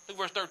 Look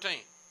at verse 13.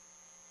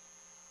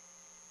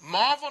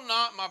 Marvel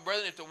not, my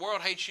brethren, if the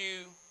world hates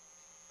you.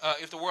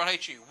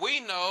 We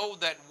know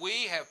that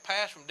we have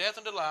passed from death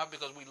unto life,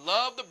 because we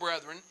love the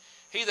brethren.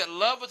 He that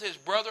loveth his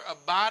brother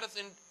abideth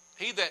in.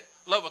 He that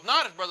loveth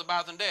not his brother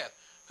abideth in death.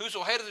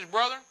 Whoso hateth his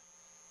brother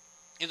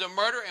is a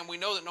murderer, and we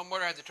know that no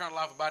murderer hath eternal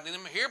life abiding in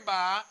him.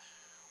 Hereby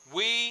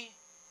we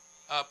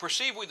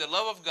perceive we the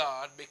love of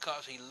God,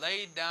 because he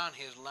laid down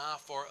his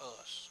life for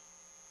us.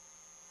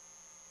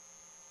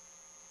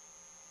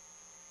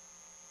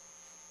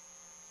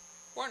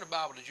 Where in the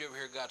Bible did you ever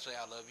hear God say,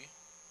 I love you?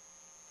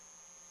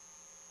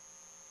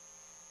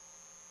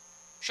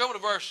 Show me the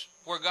verse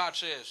where God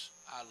says,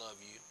 I love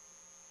you.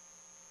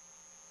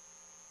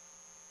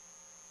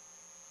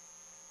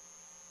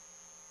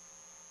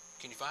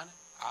 Can you find it?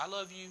 I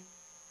love you.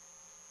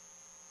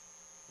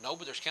 No,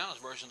 but there's countless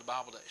verses in the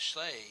Bible that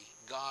say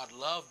God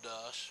loved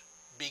us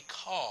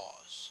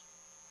because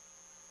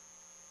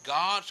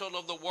God so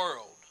loved the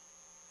world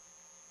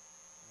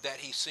that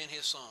he sent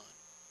his son.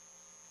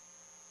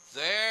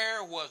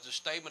 There was the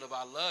statement of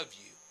I love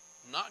you,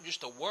 not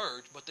just the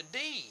words, but the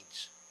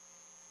deeds.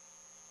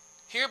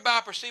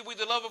 Hereby perceive we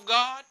the love of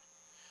God,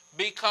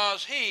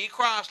 because he,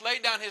 Christ,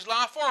 laid down his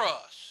life for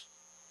us.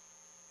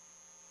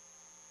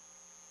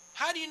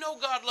 How do you know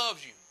God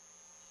loves you?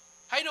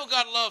 How do you know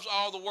God loves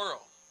all the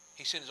world?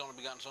 He sent his only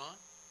begotten son.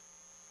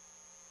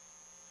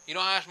 You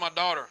know, I asked my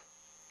daughter,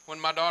 when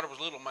my daughter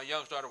was little, my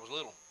youngest daughter was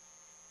little,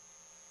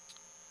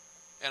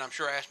 and I'm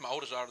sure I asked my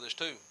oldest daughter this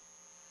too.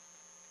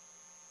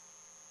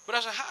 But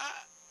I said,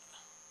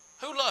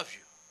 who loves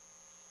you?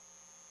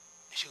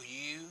 She said,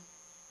 you.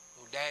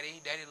 Oh,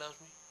 Daddy loves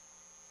me.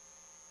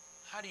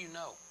 How do you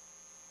know?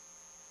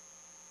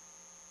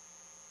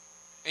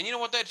 And you know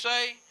what they'd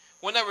say?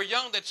 When they were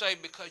young, they'd say,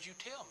 because you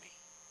tell me.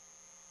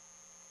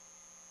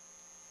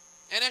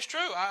 And that's true.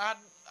 I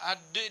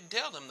did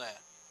tell them that,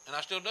 and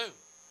I still do.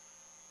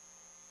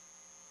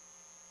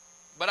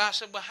 But I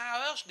said, but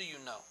how else do you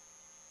know?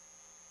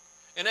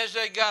 And as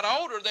they got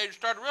older, they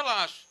started to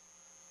realize,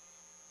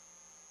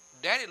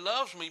 Daddy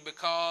loves me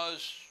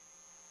because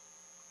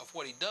of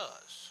what he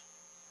does.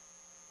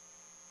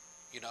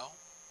 You know,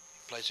 he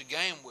plays a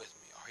game with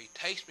me, or he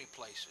takes me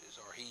places,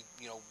 or he,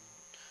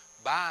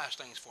 buys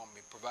things for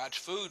me, provides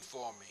food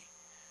for me,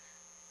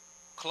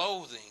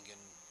 clothing,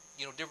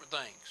 and, different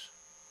things.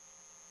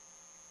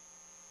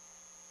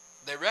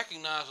 They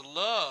recognize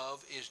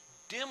love is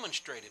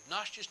demonstrated,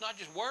 not just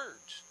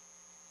words.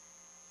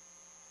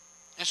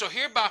 And so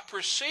hereby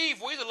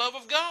perceive we the love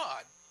of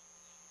God,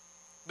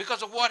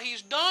 because of what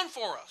he's done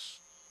for us.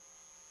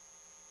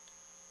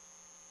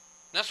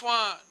 That's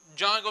why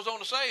John goes on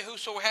to say,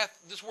 whoso hath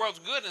this world's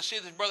good and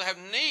seeth his brother have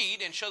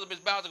need, and showeth his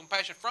bowels of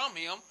compassion from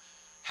him,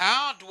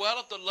 how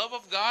dwelleth the love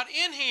of God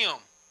in him?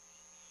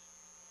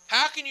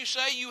 How can you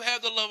say you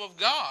have the love of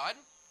God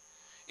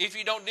if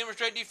you don't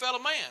demonstrate to your fellow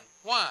man?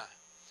 Why?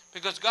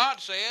 Because God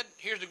said,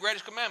 here's the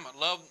greatest commandment,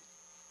 love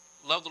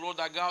the Lord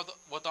thy God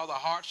with all thy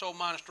heart, soul,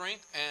 mind, and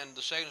strength, and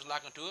the second is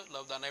like unto it,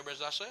 love thy neighbor as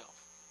thyself.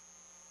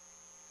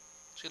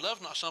 See,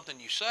 love's not something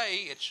you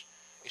say, it's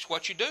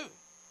what you do.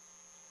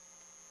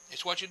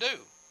 It's what you do.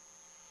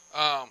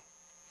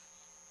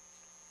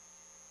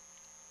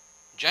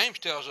 James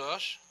tells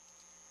us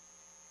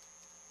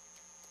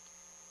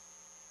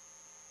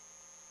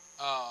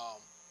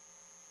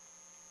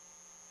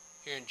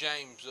here in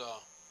James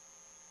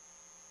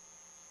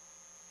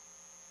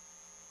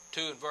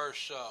 2 and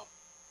verse,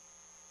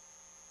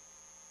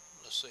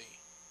 let's see,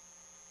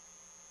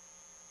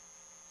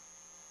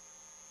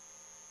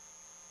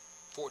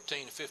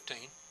 14 to 15.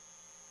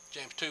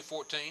 James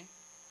 2:14.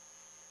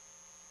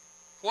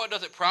 What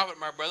doth it profit,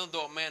 my brethren,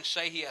 though a man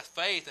say he hath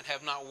faith and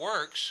have not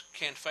works?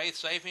 Can faith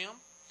save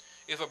him?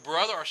 If a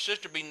brother or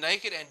sister be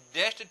naked and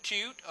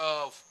destitute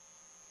of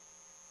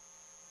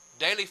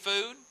daily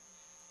food,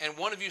 and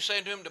one of you say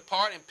unto him,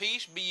 depart in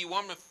peace, be ye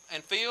warmed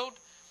and filled,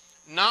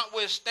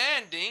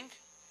 notwithstanding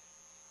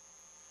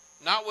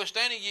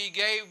ye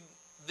gave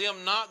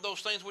them not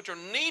those things which are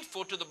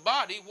needful to the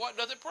body, what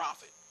doth it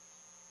profit?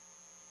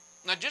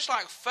 Now, just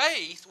like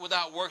faith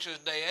without works is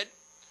dead,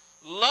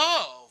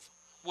 love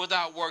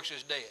without works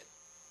is dead.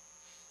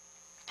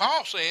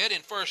 Paul said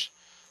in 1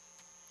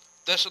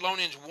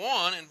 Thessalonians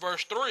 1 and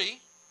verse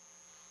 3,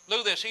 look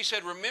at this, he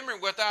said,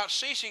 remembering without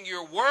ceasing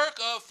your work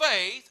of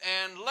faith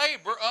and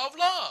labor of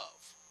love.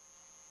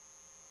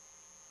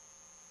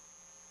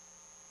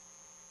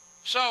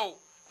 So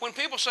when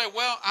people say,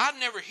 well, I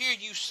never hear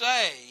you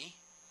say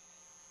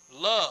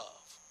love.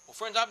 Well,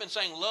 friends, I've been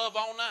saying love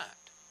all night.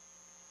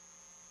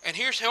 And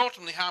here's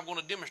ultimately how I'm going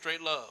to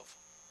demonstrate love.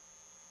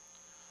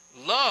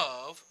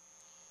 Love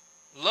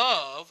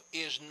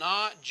is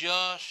not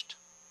just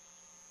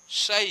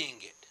saying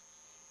it.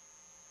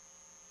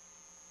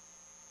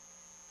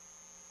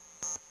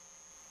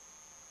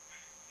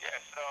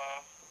 Yes,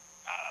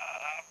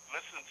 I've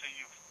listened to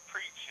you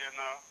preach, and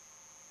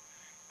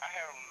I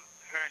haven't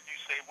heard you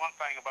say one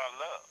thing about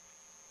love.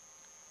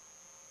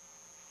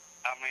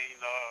 I mean,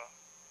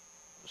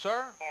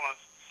 Sir? I want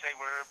to say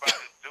what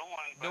everybody's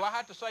doing. But Do I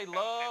have to say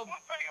love?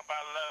 one thing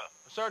about love.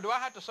 Sir, do I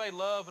have to say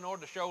love in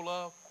order to show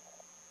love?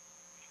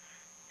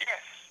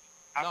 Yes.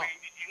 I No. mean,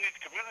 you need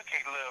to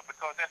communicate love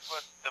because that's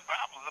what the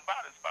Bible is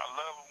about. It's about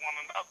loving one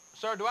another.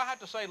 Sir, do I have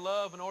to say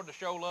love in order to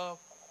show love?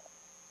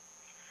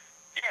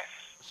 Yes.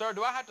 Sir,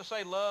 do I have to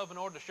say love in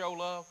order to show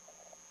love?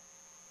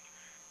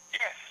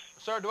 Yes.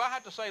 Sir, do I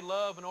have to say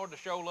love in order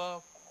to show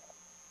love?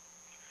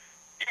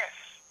 Yes.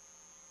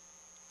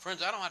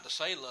 Friends, I don't have to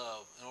say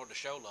love in order to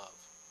show love.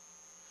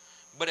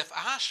 But if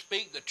I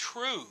speak the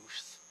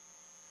truth,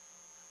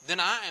 then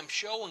I am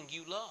showing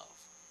you love.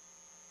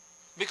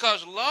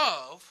 Because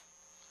love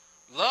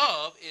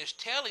is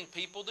telling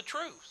people the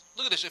truth.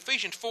 Look at this,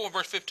 Ephesians 4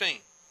 verse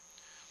 15.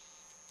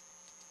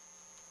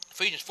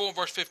 Ephesians 4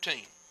 verse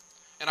 15.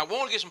 And I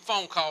want to get some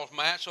phone calls,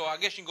 Matt, so I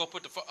guess you can go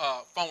put the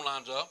phone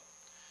lines up.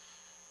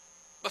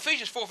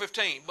 Ephesians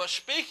 4:15. But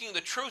speaking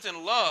the truth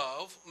in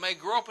love may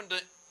grow up into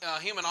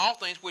him in all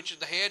things, which is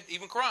the head,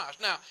 even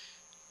Christ. Now,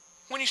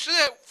 when you see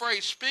that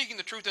phrase, speaking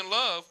the truth in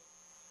love,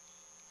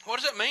 what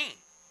does that mean?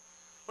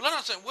 Well, I'm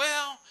not saying,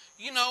 well,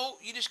 you know,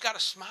 you just got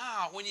to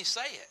smile when you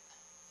say it.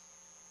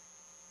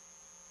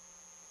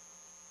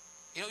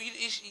 You know,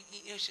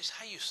 it's just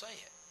how you say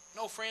it.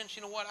 No, friends,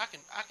 you know what? I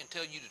can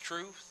tell you the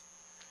truth,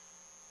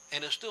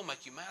 and it'll still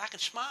make you mad. I can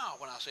smile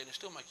when I say it, and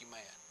it'll still make you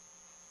mad.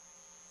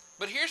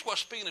 But here's what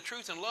speaking the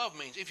truth in love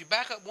means. If you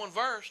back up one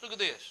verse, look at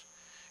this.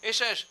 It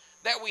says,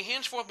 that we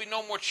henceforth be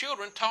no more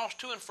children, tossed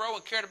to and fro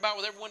and carried about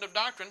with every wind of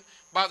doctrine,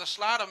 by the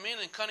sleight of men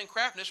and cunning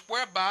craftiness,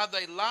 whereby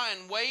they lie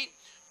in wait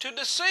to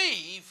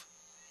deceive,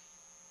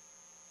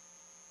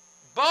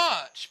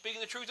 but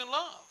speaking the truth in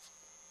love.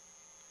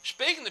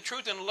 Speaking the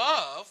truth in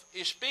love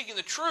is speaking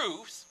the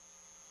truth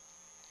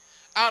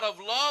out of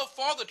love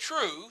for the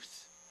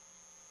truth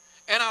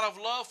and out of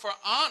love for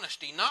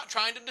honesty, not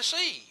trying to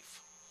deceive.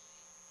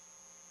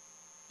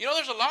 You know,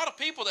 there's a lot of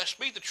people that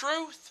speak the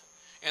truth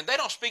and they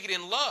don't speak it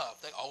in love.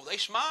 They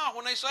smile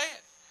when they say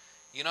it.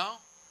 You know,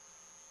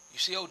 you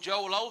see old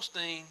Joel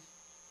Osteen.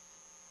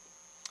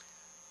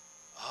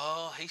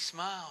 Oh, he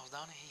smiles,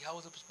 don't he? He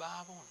holds up his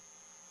Bible.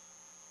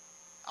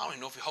 I don't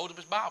even know if he holds up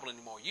his Bible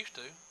anymore. He used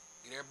to.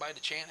 Get everybody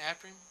to chant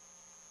after him.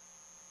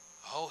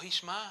 Oh, he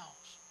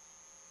smiles.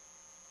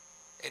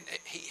 And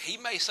he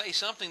may say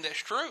something that's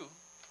true,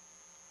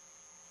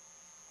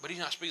 but he's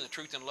not speaking the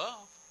truth in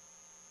love.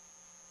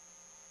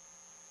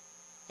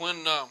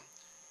 When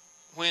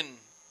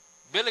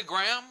Billy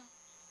Graham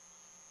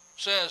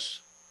says,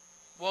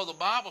 well, the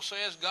Bible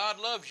says God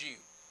loves you.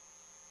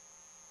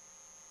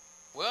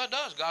 Well, it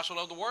does. God so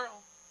loved the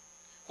world.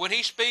 When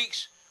he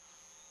speaks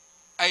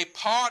a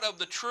part of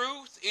the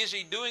truth, is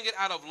he doing it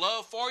out of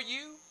love for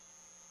you?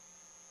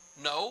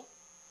 No.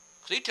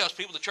 Because he tells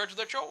people the church of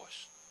their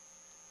choice.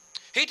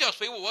 He tells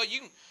people, well,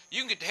 you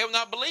can get to heaven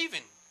without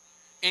believing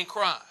in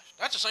Christ.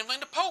 That's the same thing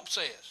the Pope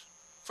says.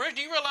 Friends,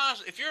 do you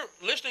realize if you're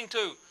listening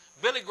to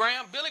Billy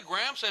Graham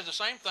says the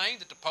same thing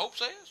that the Pope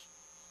says?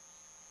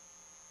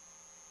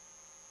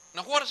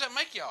 Now, what does that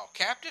make y'all?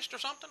 Baptist or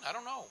something? I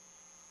don't know.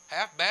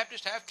 Half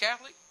Baptist, half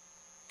Catholic?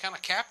 Kind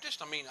of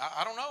Baptist? I mean,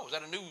 I don't know. Is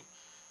that a new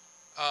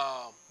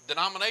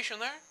denomination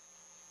there?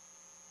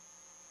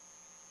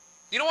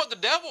 You know what? The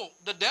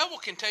devil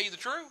can tell you the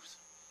truth.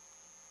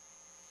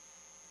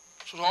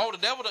 So, the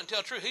devil doesn't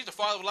tell the truth. He's the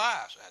father of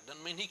lies. That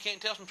doesn't mean he can't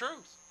tell some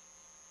truth.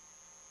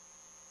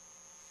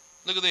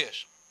 Look at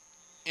this.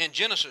 In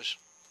Genesis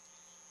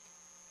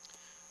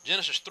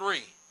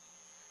 3,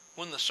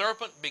 when the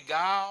serpent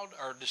beguiled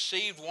or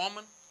deceived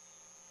woman,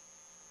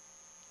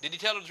 did he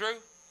tell her the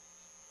truth?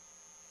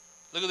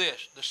 Look at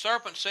this. The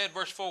serpent said,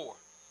 verse 4,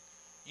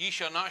 ye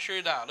shall not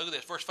surely die. Look at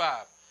this, verse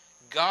 5.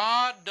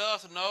 God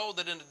doth know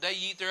that in the day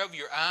ye eat thereof,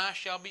 your eyes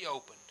shall be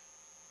opened.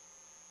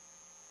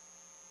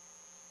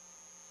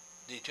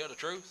 Did he tell the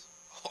truth?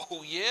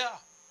 Oh, yeah.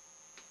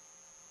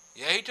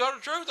 Yeah, he told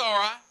the truth, all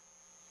right.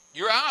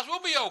 Your eyes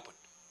will be opened.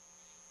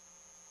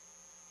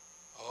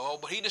 Oh,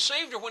 but he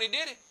deceived her when he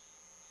did it.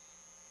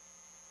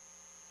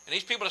 And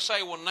these people that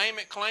say, well, name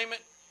it, claim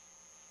it.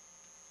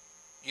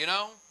 You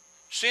know,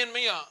 send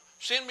me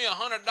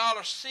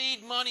 $100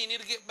 seed money and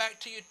it'll get back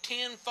to you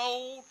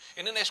tenfold.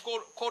 And then they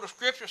quote a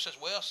scripture that says,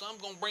 well, some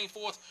going to bring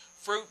forth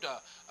fruit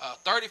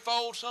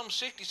 30-fold, some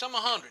 60, some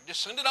 100.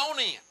 Just send it on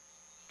in.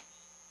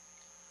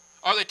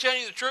 Are they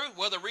telling you the truth?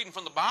 Well, they're reading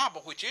from the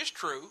Bible, which is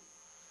true,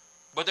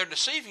 but they're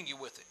deceiving you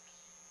with it.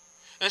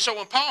 And so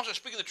when Paul says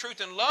speaking the truth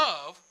in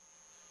love,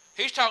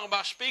 He's talking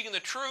about speaking the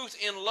truth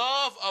in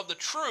love of the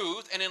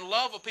truth and in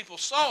love of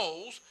people's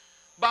souls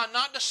by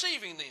not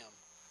deceiving them.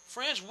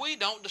 Friends, we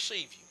don't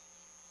deceive you.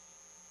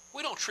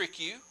 We don't trick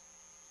you.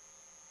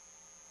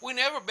 We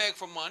never beg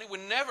for money. We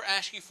never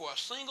ask you for a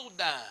single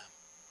dime.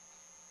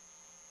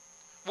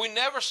 We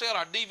never sell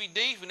our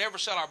DVDs. We never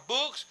sell our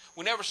books.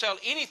 We never sell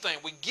anything.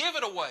 We give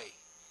it away.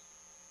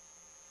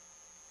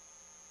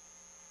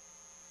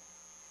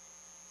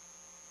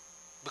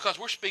 Because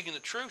we're speaking the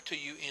truth to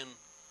you in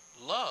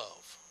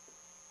love.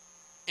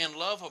 In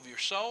love of your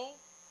soul.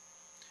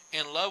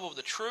 In love of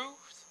the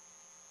truth.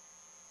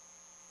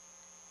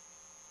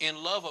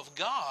 In love of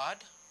God.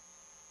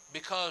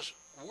 Because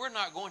we're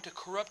not going to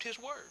corrupt His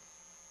word.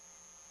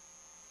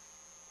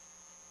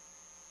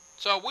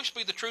 So we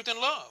speak the truth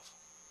in love.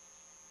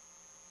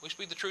 We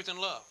speak the truth in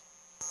love.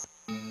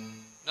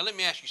 Now let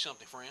me ask you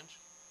something, friends.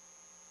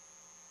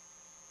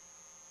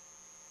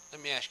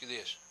 Let me ask you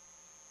this.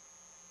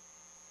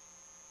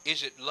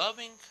 Is it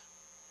loving?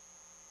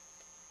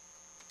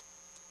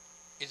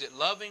 Is it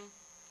loving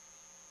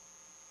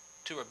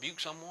to rebuke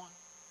someone?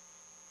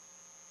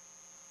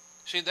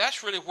 See,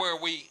 that's really where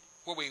we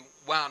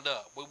wound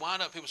up. We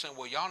wound up people saying,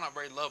 well, y'all not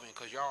very loving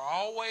because y'all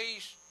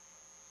always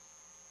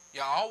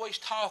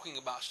talking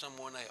about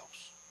someone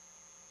else.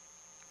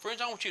 Friends,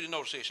 I want you to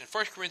notice this. In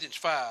 1 Corinthians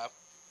 5,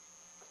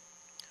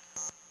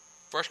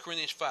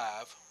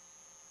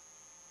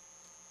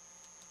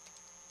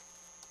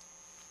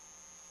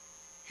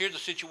 here's the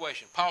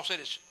situation. Paul said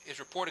it's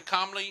reported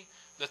commonly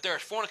that there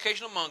is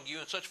fornication among you,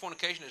 and such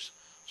fornication is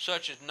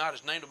such as not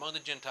is named among the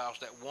Gentiles,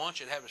 that one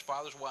should have his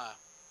father's wife.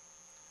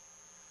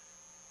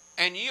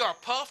 And ye are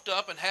puffed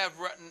up and have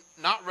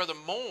not rather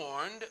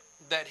mourned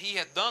that he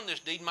hath done this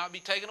deed might be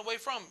taken away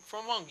from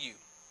among you.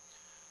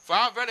 For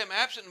I verily am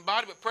absent in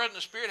body, but present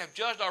in spirit, have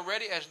judged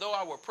already as though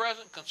I were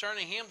present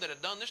concerning him that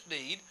had done this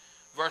deed.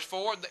 Verse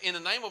 4, in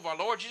the name of our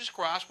Lord Jesus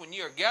Christ, when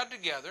ye are gathered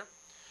together,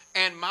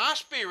 and my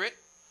spirit,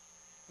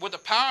 with the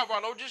power of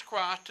our Lord Jesus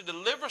Christ, to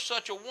deliver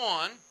such a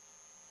one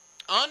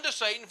unto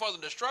Satan for the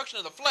destruction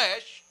of the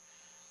flesh,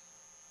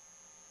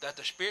 that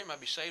the spirit might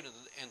be saved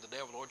in the day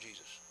of the Lord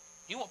Jesus.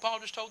 You know what Paul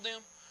just told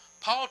them?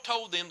 Paul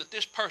told them that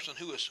this person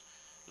who is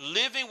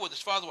living with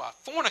his father's wife,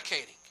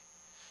 fornicating,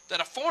 that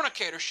a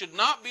fornicator should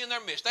not be in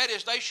their midst. That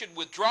is, they should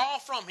withdraw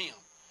from him.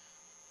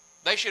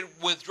 They should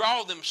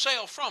withdraw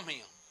themselves from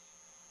him.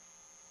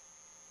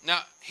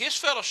 Now, his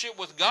fellowship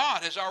with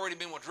God has already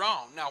been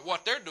withdrawn. Now,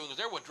 what they're doing is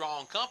they're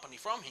withdrawing company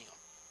from him.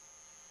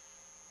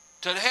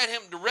 To have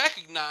him to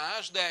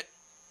recognize that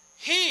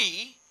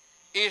he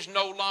is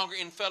no longer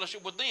in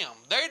fellowship with them.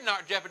 They're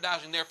not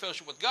jeopardizing their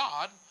fellowship with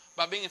God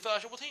by being in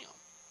fellowship with him.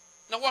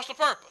 Now, what's the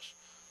purpose?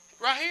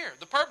 Right here.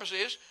 The purpose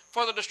is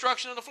for the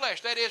destruction of the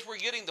flesh. That is, we're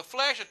getting the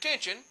flesh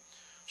attention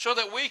so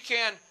that we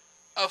can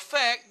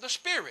affect the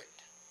spirit.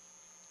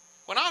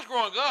 When I was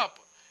growing up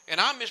and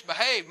I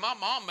misbehaved, my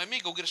mom made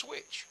me go get a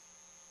switch.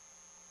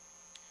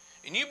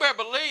 And you better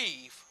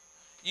believe,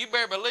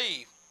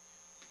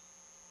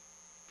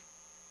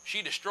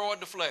 she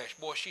destroyed the flesh.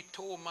 Boy, she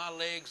tore my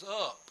legs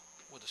up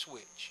with a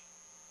switch.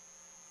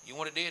 You know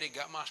what it did? It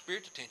got my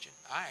spirit's attention.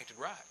 I acted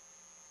right.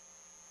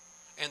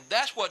 And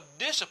that's what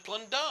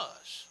discipline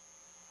does.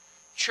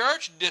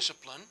 Church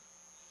discipline,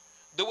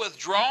 the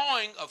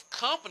withdrawing of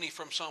company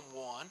from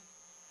someone,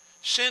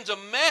 sends a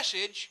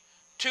message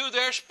to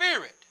their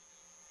spirit.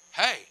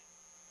 Hey,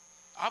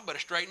 I better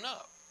straighten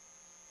up.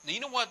 Now,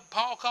 you know what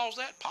Paul calls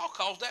that? Paul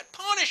calls that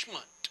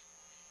punishment.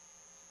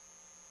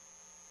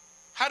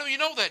 How do you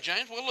know that,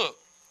 James? Well, look.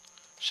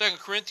 2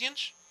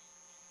 Corinthians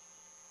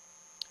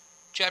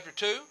chapter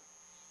 2.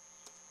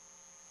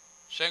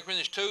 2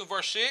 Corinthians 2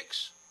 verse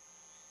 6.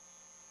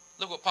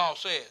 Look what Paul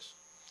says.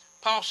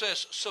 Paul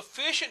says,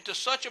 sufficient to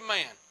such a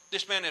man,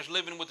 this man is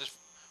living with his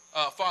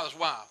father's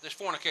wife, this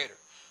fornicator.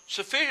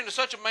 Sufficient to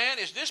such a man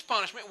is this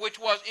punishment which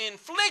was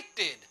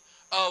inflicted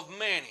of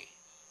many.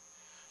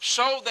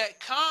 So that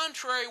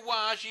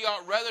contrariwise ye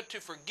ought rather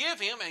to forgive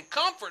him and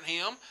comfort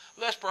him,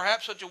 lest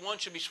perhaps such a one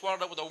should be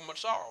swallowed up with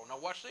overmuch sorrow. Now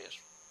watch this.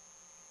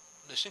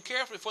 Listen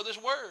carefully for this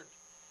word.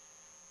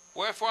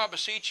 Wherefore I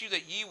beseech you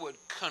that ye would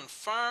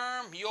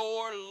confirm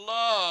your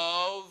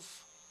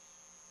love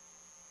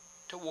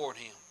toward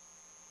him.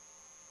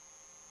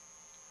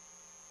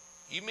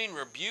 You mean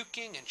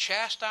rebuking and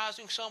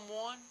chastising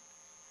someone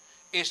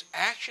is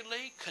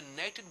actually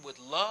connected with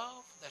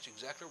love? That's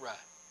exactly right.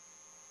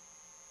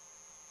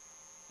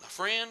 Now,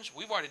 friends,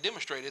 we've already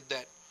demonstrated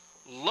that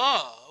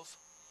love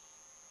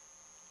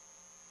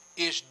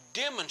is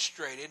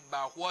demonstrated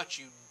by what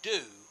you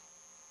do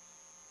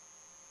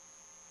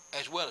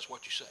as well as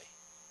what you say.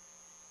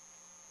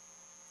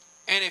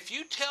 And if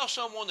you tell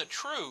someone the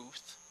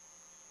truth,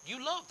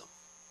 you love them.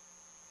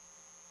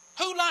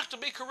 Who likes to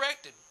be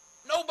corrected?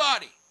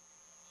 Nobody.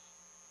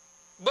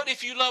 But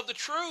if you love the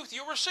truth,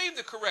 you'll receive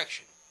the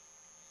correction.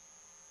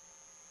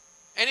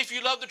 And if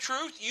you love the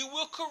truth, you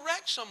will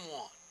correct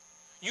someone.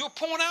 You'll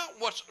point out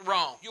what's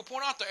wrong. You'll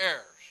point out the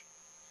errors.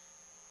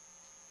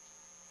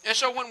 And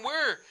so when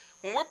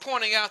we're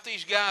pointing out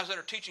these guys that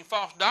are teaching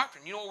false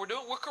doctrine, you know what we're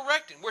doing? We're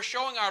correcting. We're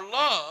showing our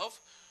love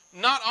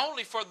not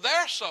only for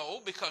their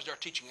soul because they're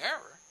teaching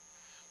error,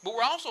 but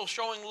we're also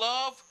showing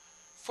love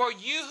for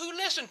you who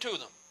listen to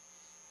them.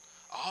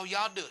 All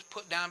y'all do is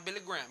put down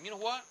Billy Graham. You know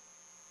what?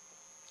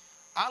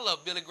 I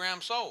love Billy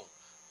Graham's soul.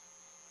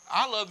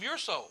 I love your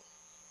soul.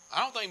 I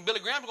don't think Billy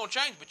Graham's going to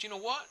change, but you know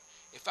what?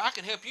 If I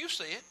can help you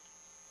see it,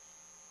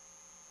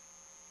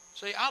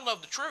 see, I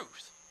love the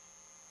truth.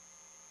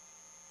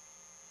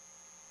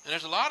 And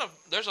there's a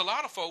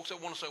lot of folks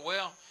that want to say,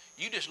 well,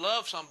 you just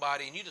love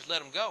somebody and you just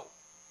let them go.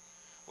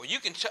 Well, you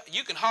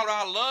can holler,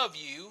 I love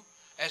you,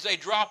 as they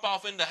drop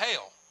off into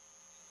hell.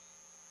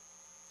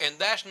 And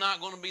that's not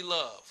going to be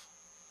love.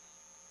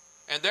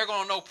 And they're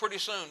going to know pretty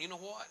soon, you know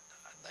what?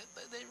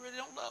 They really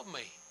don't love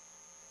me.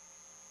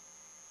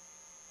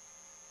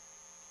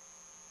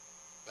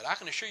 But I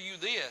can assure you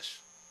this.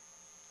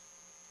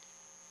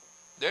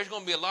 There's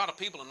going to be a lot of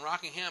people in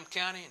Rockingham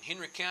County and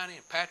Henry County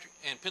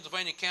and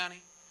Pennsylvania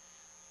County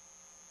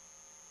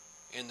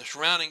in the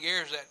surrounding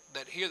areas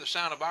that hear the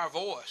sound of our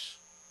voice,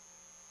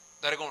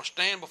 that are going to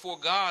stand before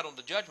God on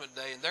the judgment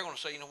day, and they're going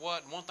to say, you know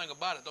what, and one thing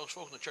about it, those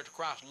folks in the Church of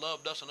Christ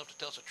loved us enough to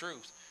tell us the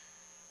truth.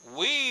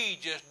 We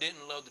just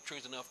didn't love the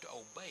truth enough to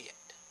obey it.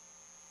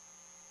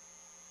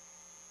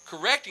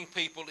 Correcting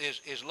people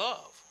is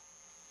love.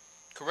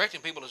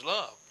 Correcting people is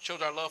love. It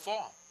shows our love for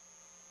them.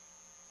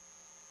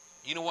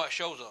 You know what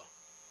shows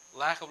a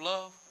lack of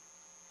love?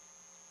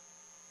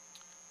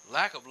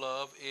 Lack of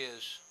love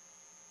is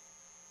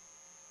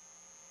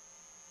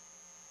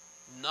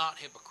not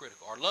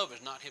hypocritical. Our love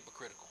is not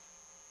hypocritical.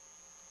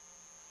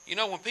 You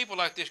know, when people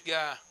like this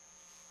guy,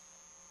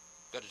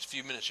 got just a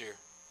few minutes here,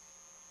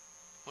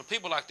 when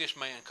people like this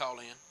man call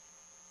in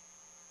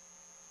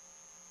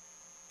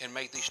and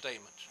make these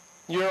statements.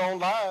 You're on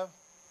live.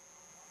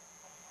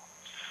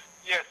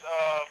 Yes,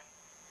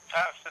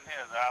 Pastor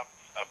here,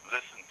 I've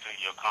listened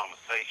to your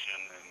conversation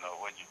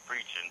and when you're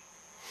preaching,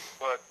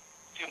 but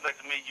it seems like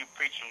to me you're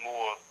preaching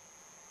more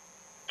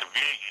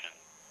division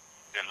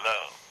than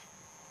love.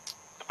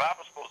 The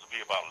Bible's supposed to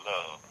be about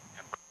love.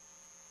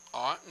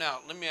 All right, now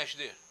let me ask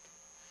you this.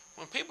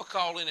 When people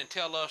call in and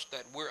tell us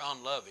that we're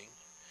unloving,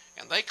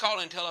 and they call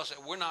in and tell us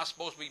that we're not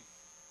supposed to be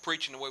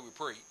preaching the way we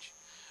preach,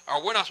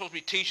 or we're not supposed to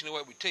be teaching the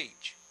way we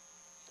teach,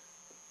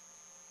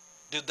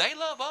 do they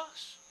love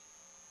us?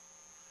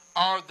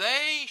 Are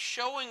they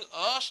showing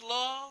us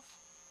love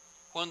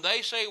when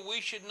they say we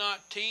should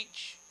not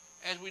teach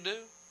as we do?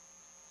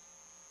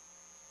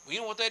 Well,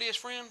 you know what that is,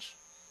 friends?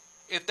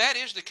 If that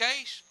is the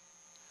case,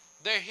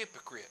 they're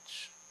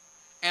hypocrites.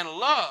 And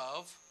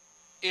love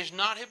is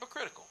not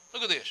hypocritical.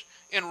 Look at this.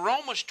 In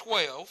Romans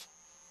 12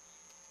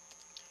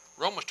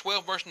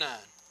 verse 9.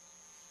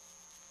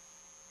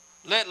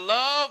 Let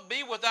love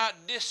be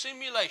without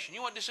dissimulation.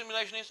 You know what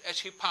dissimulation is? That's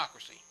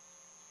hypocrisy.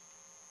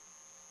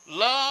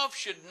 Love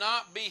should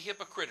not be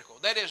hypocritical.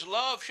 That is,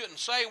 love shouldn't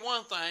say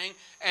one thing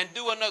and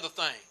do another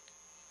thing.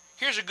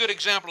 Here's a good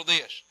example of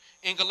this.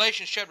 In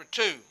Galatians chapter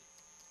 2.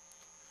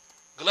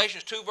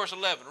 Galatians 2 verse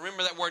 11.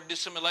 Remember that word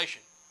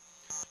dissimulation.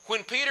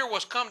 When Peter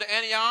was come to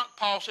Antioch,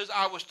 Paul says,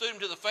 I withstood him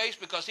to the face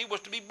because he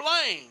was to be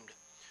blamed.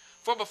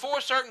 For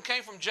before certain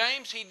came from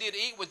James, he did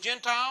eat with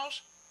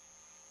Gentiles.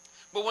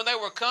 But when they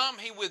were come,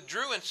 he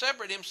withdrew and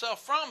separated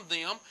himself from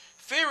them,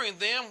 fearing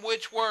them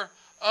which were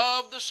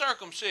of the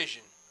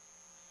circumcision.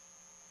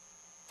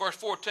 Verse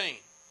 14.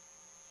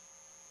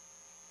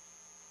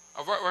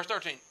 Verse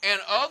 13.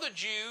 And other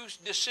Jews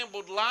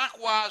dissembled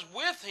likewise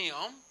with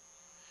him,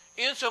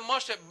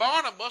 insomuch that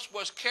Barnabas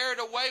was carried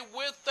away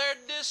with their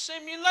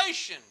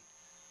dissimulation.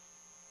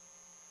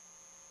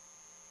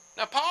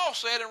 Now Paul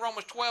said in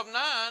Romans 12:9,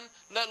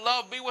 let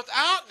love be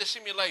without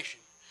dissimulation.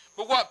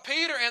 But what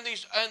Peter and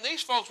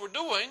these folks were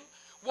doing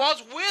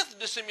was with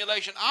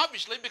dissimulation,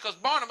 obviously, because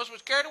Barnabas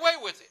was carried away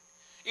with it.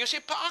 It was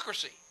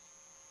hypocrisy.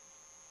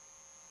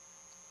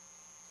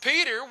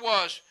 Peter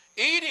was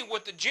eating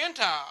with the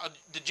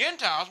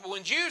Gentiles, but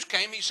when Jews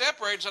came, he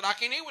separated and said, I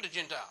can't eat with the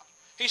Gentiles.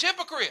 He's a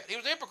hypocrite. He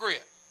was a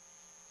hypocrite.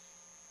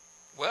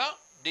 Well,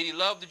 did he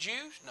love the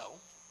Jews? No.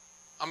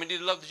 Did he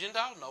love the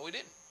Gentiles? No, he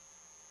didn't.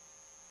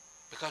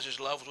 Because his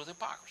love was with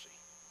hypocrisy.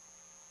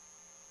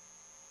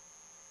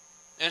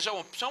 And so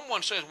when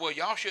someone says, well,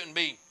 y'all shouldn't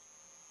be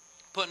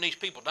putting these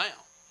people down.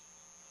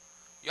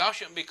 Y'all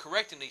shouldn't be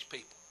correcting these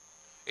people.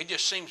 It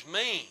just seems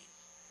mean.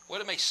 Well,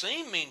 it may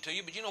seem mean to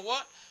you, but you know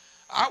what?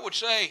 I would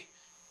say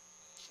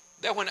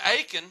that when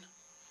Achan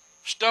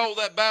stole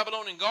that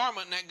Babylonian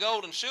garment and that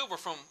gold and silver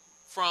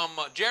from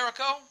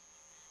Jericho,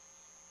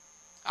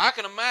 I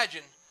can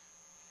imagine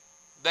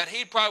that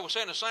he probably was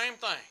saying the same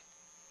thing.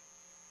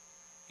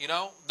 You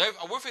know,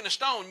 we're finna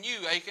stone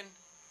you, Achan.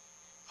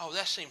 Oh,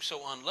 that seems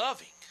so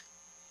unloving.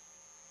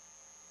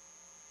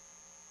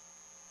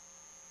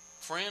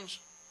 Friends,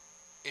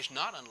 it's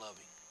not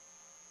unloving.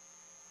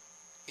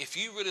 If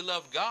you really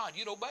loved God,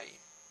 you'd obey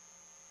him.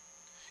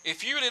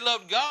 If you really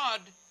loved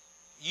God,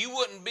 you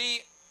wouldn't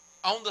be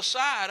on the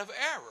side of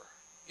error.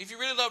 If you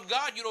really loved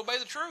God, you'd obey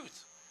the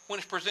truth when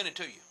it's presented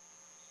to you.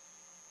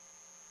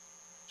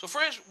 So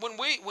friends,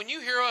 when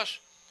you hear us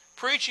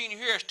preaching, you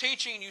hear us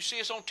teaching, you see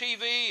us on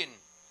TV, and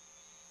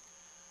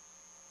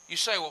You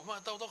say, well,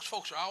 those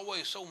folks are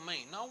always so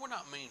mean. No, we're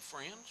not mean,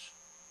 friends.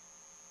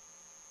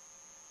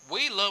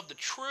 We love the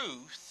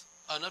truth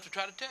enough to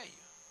try to tell you.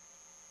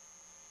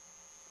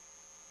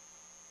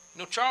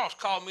 You know, Charles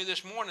called me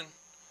this morning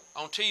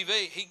on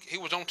TV. He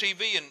was on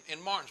TV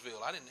in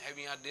Martinsville. I didn't have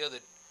any idea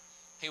that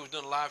he was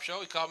doing a live show.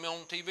 He called me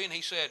on TV and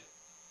he said,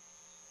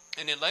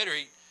 and then later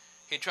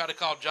he tried to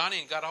call Johnny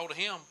and got a hold of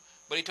him.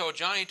 But he told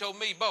Johnny, he told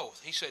me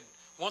both. He said,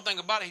 one thing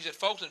about it, he said,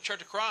 folks in the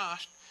Church of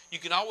Christ, you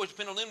can always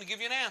depend on them to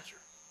give you an answer.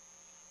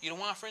 You know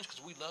why, friends?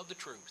 Because we love the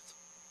truth.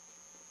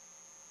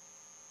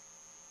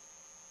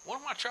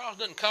 Wonder why Charles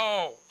doesn't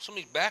call some of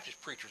these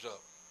Baptist preachers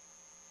up.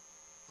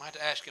 Might have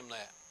to ask him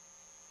that.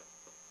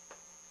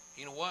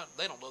 You know what?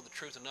 They don't love the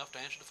truth enough to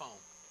answer the phone.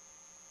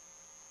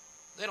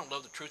 They don't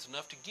love the truth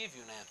enough to give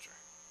you an answer.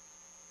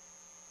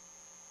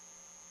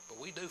 But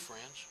we do,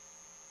 friends.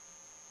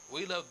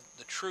 We love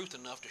the truth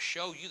enough to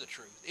show you the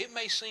truth. It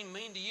may seem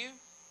mean to you.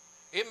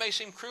 It may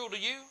seem cruel to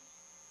you.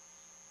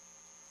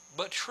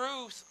 But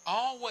truth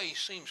always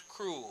seems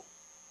cruel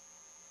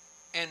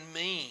and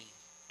mean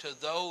to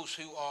those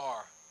who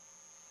are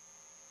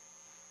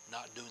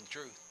not doing the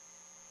truth.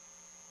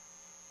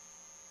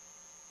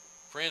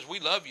 Friends, we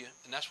love you,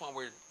 and that's why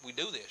we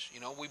do this. You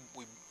know, we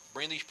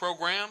bring these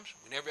programs.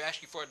 We never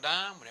ask you for a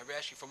dime. We never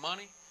ask you for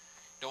money.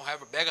 Don't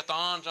have a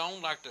begathons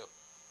on like the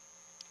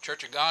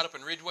Church of God up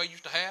in Ridgeway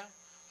used to have.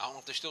 I don't know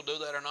if they still do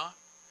that or not.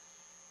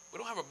 We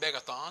don't have a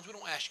begathons. We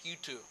don't ask you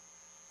to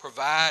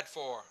provide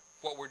for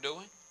what we're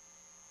doing.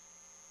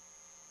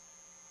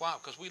 Why?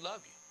 Because we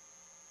love you.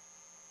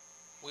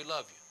 We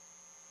love you.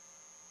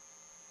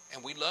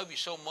 And we love you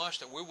so much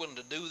that we're willing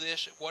to do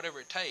this at whatever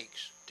it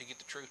takes to get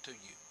the truth to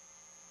you.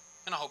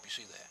 And I hope you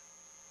see that.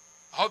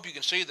 I hope you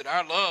can see that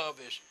our love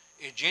is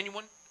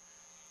genuine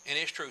and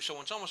it's true. So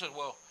when someone says,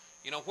 well,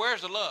 you know,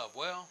 where's the love?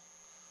 Well,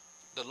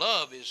 the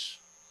love is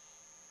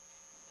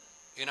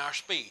in our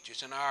speech.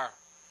 It's in our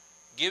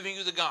giving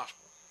you the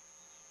gospel.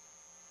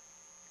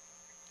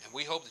 And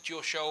we hope that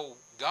you'll show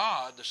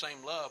God the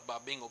same love by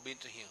being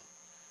obedient to Him.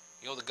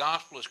 You know, the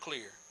gospel is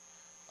clear.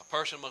 A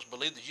person must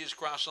believe that Jesus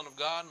Christ, Son of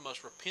God,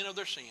 must repent of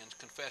their sins,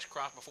 confess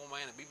Christ before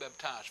man, and be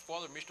baptized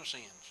for the remission of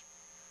sins.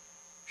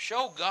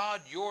 Show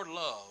God your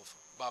love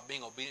by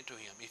being obedient to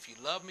Him. If you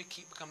love me,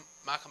 keep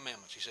my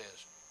commandments, He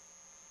says.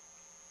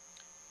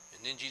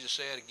 And then Jesus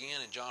said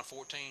again in John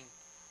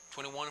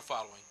 14:21 and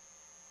following,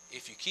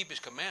 if you keep His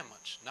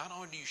commandments, not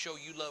only do you show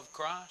you love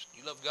Christ,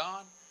 you love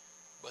God,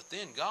 but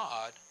then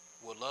God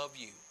will love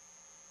you.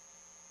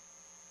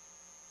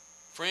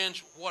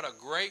 Friends, what a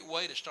great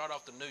way to start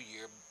off the new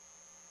year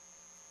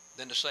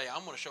than to say,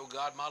 I'm going to show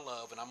God my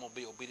love and I'm going to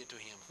be obedient to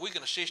Him. If we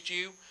can assist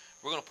you,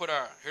 we're going to put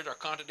here's our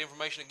contact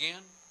information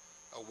again,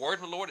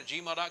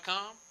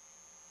 wordfromthelord@gmail.com.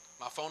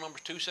 My phone number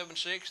is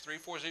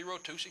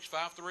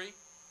 276-340-2653.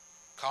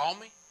 Call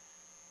me.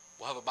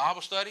 We'll have a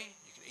Bible study.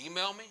 You can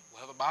email me.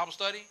 We'll have a Bible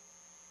study.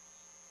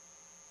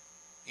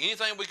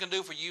 Anything we can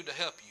do for you to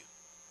help you,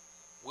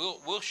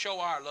 we'll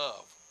show our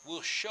love.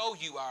 We'll show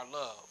you our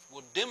love.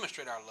 We'll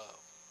demonstrate our love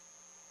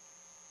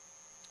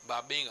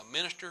by being a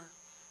minister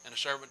and a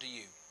servant to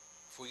you.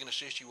 If we can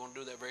assist you, we want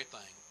to do that very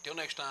thing. Till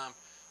next time,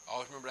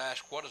 always remember to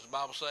ask, what does the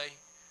Bible say?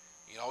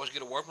 You can always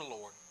get a word from the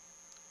Lord.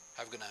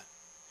 Have a good night.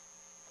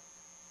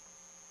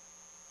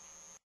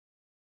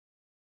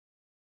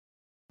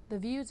 The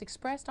views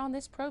expressed on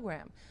this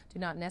program do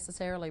not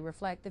necessarily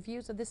reflect the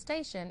views of the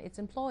station, its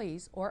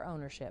employees, or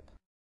ownership.